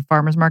do go to the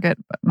farmer's market,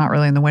 but not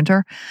really in the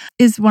winter,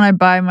 is when I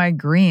buy my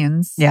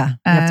greens. Yeah, you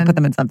have to put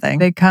them in something.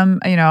 They come,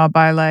 I'll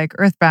buy like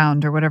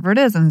Earthbound or whatever it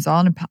is, and it's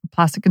all in a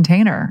plastic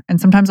container. And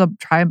sometimes I'll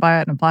try and buy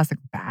it in a plastic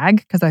bag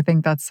because I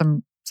think that's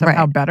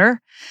somehow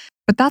better.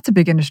 But that's a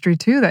big industry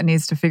too that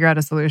needs to figure out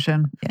a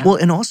solution. Yeah. Well,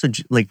 and also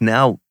like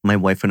now my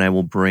wife and I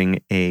will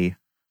bring a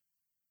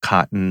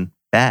cotton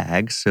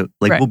bag. So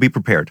like we'll be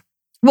prepared.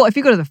 Well, if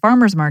you go to the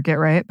farmer's market,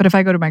 right? But if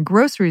I go to my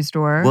grocery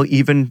store. Well,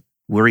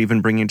 we're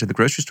even bringing it to the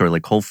grocery store,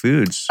 like Whole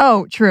Foods.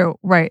 Oh, true.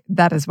 Right.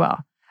 That as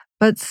well.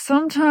 But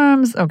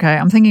sometimes,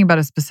 I'm thinking about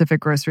a specific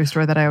grocery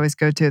store that I always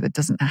go to that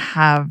doesn't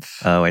have.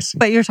 Oh, I see.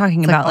 But you're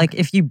talking about like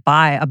if you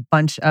buy a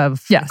bunch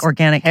of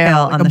organic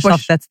kale like on the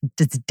shelf that's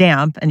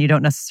damp and you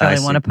don't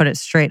necessarily want to put it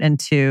straight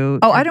into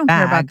I don't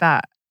care about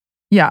that.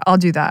 Yeah, I'll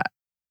do that.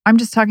 I'm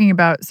just talking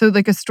about, so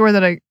like a store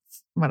that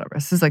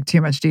this is like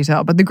too much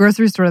detail, but the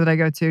grocery store that I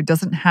go to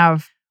doesn't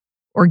have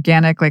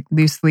organic, like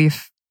loose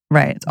leaf.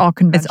 Right. It's all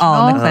conventional. It's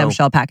all in the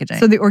clamshell packaging.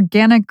 So the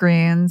organic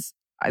greens,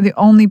 the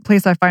only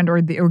place I find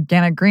the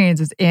organic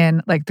greens is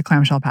in like the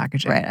clamshell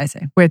packaging. Right, I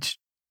see. Which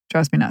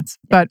drives me nuts.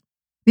 Yeah. But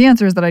the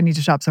answer is that I need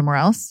to shop somewhere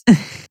else.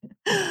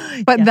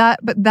 But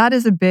that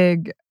is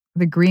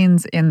the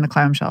greens in the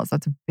clamshells,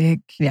 that's a big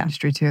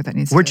industry too that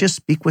needs Or just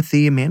speak with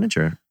the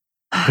manager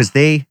because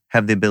they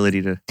have the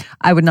ability to.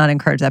 I would not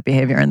encourage that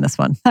behavior in this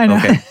one. I know.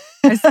 Okay.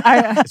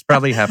 It's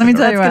probably happening. Let me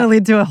tell you, that's going to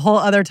lead to a whole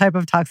other type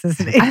of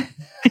toxicity.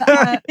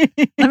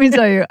 Let me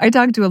tell you, I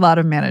talk to a lot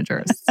of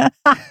managers. I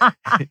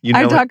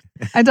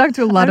talk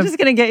to a lot of. I'm just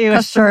going to get you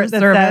a shirt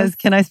that says,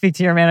 "Can I speak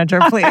to your manager,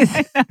 please?"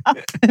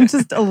 And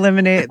just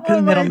eliminate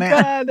the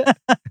middleman.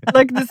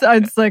 Like this,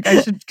 it's like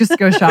I should just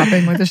go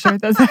shopping with a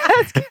shirt that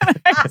says, "Can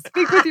I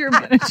speak with your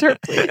manager,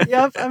 please?"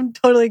 Yep, I'm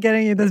totally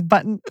getting you this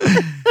button.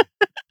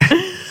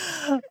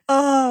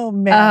 Oh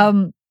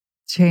man,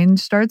 change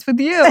starts with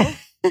you.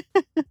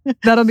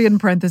 That'll be in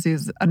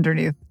parentheses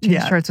underneath.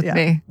 Change starts with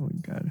me. Oh my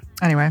God.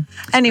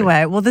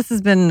 Anyway, well, this has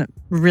been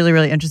really,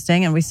 really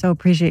interesting, and we so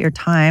appreciate your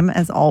time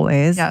as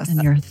always. Yes.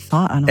 And your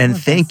thought on all and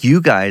of thank this.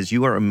 you guys.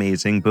 You are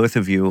amazing. Both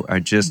of you are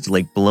just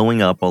like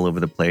blowing up all over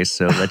the place.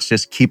 So let's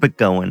just keep it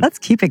going. Let's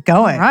keep it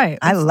going. All right.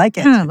 I like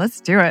it.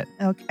 Let's do it.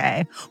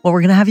 Okay. Well,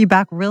 we're going to have you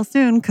back real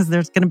soon because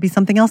there's going to be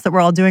something else that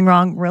we're all doing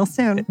wrong real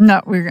soon.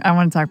 No, I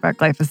want to talk about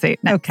glyphosate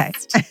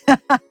next. Okay.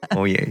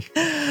 Oh, yay.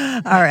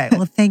 All right.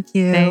 Well, thank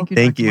you.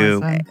 Thank you.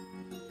 Morrison.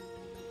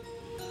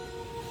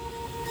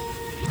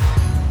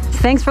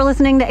 Thanks for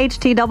listening to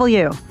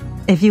HTW.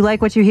 If you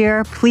like what you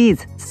hear,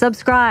 please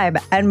subscribe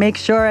and make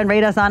sure and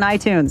rate us on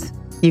iTunes.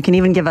 You can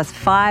even give us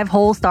 5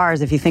 whole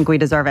stars if you think we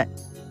deserve it.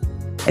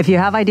 If you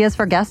have ideas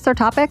for guests or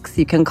topics,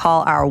 you can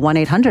call our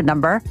 1-800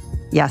 number.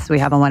 Yes, we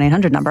have a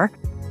 1-800 number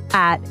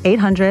at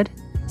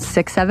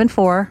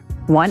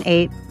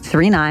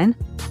 800-674-1839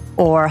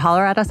 or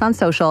holler at us on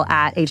social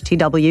at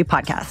HTW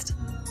Podcast.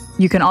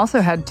 You can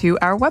also head to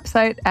our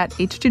website at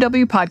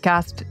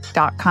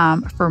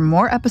htwpodcast.com for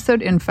more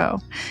episode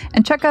info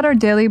and check out our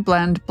Daily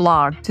Blend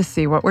blog to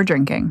see what we're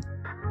drinking.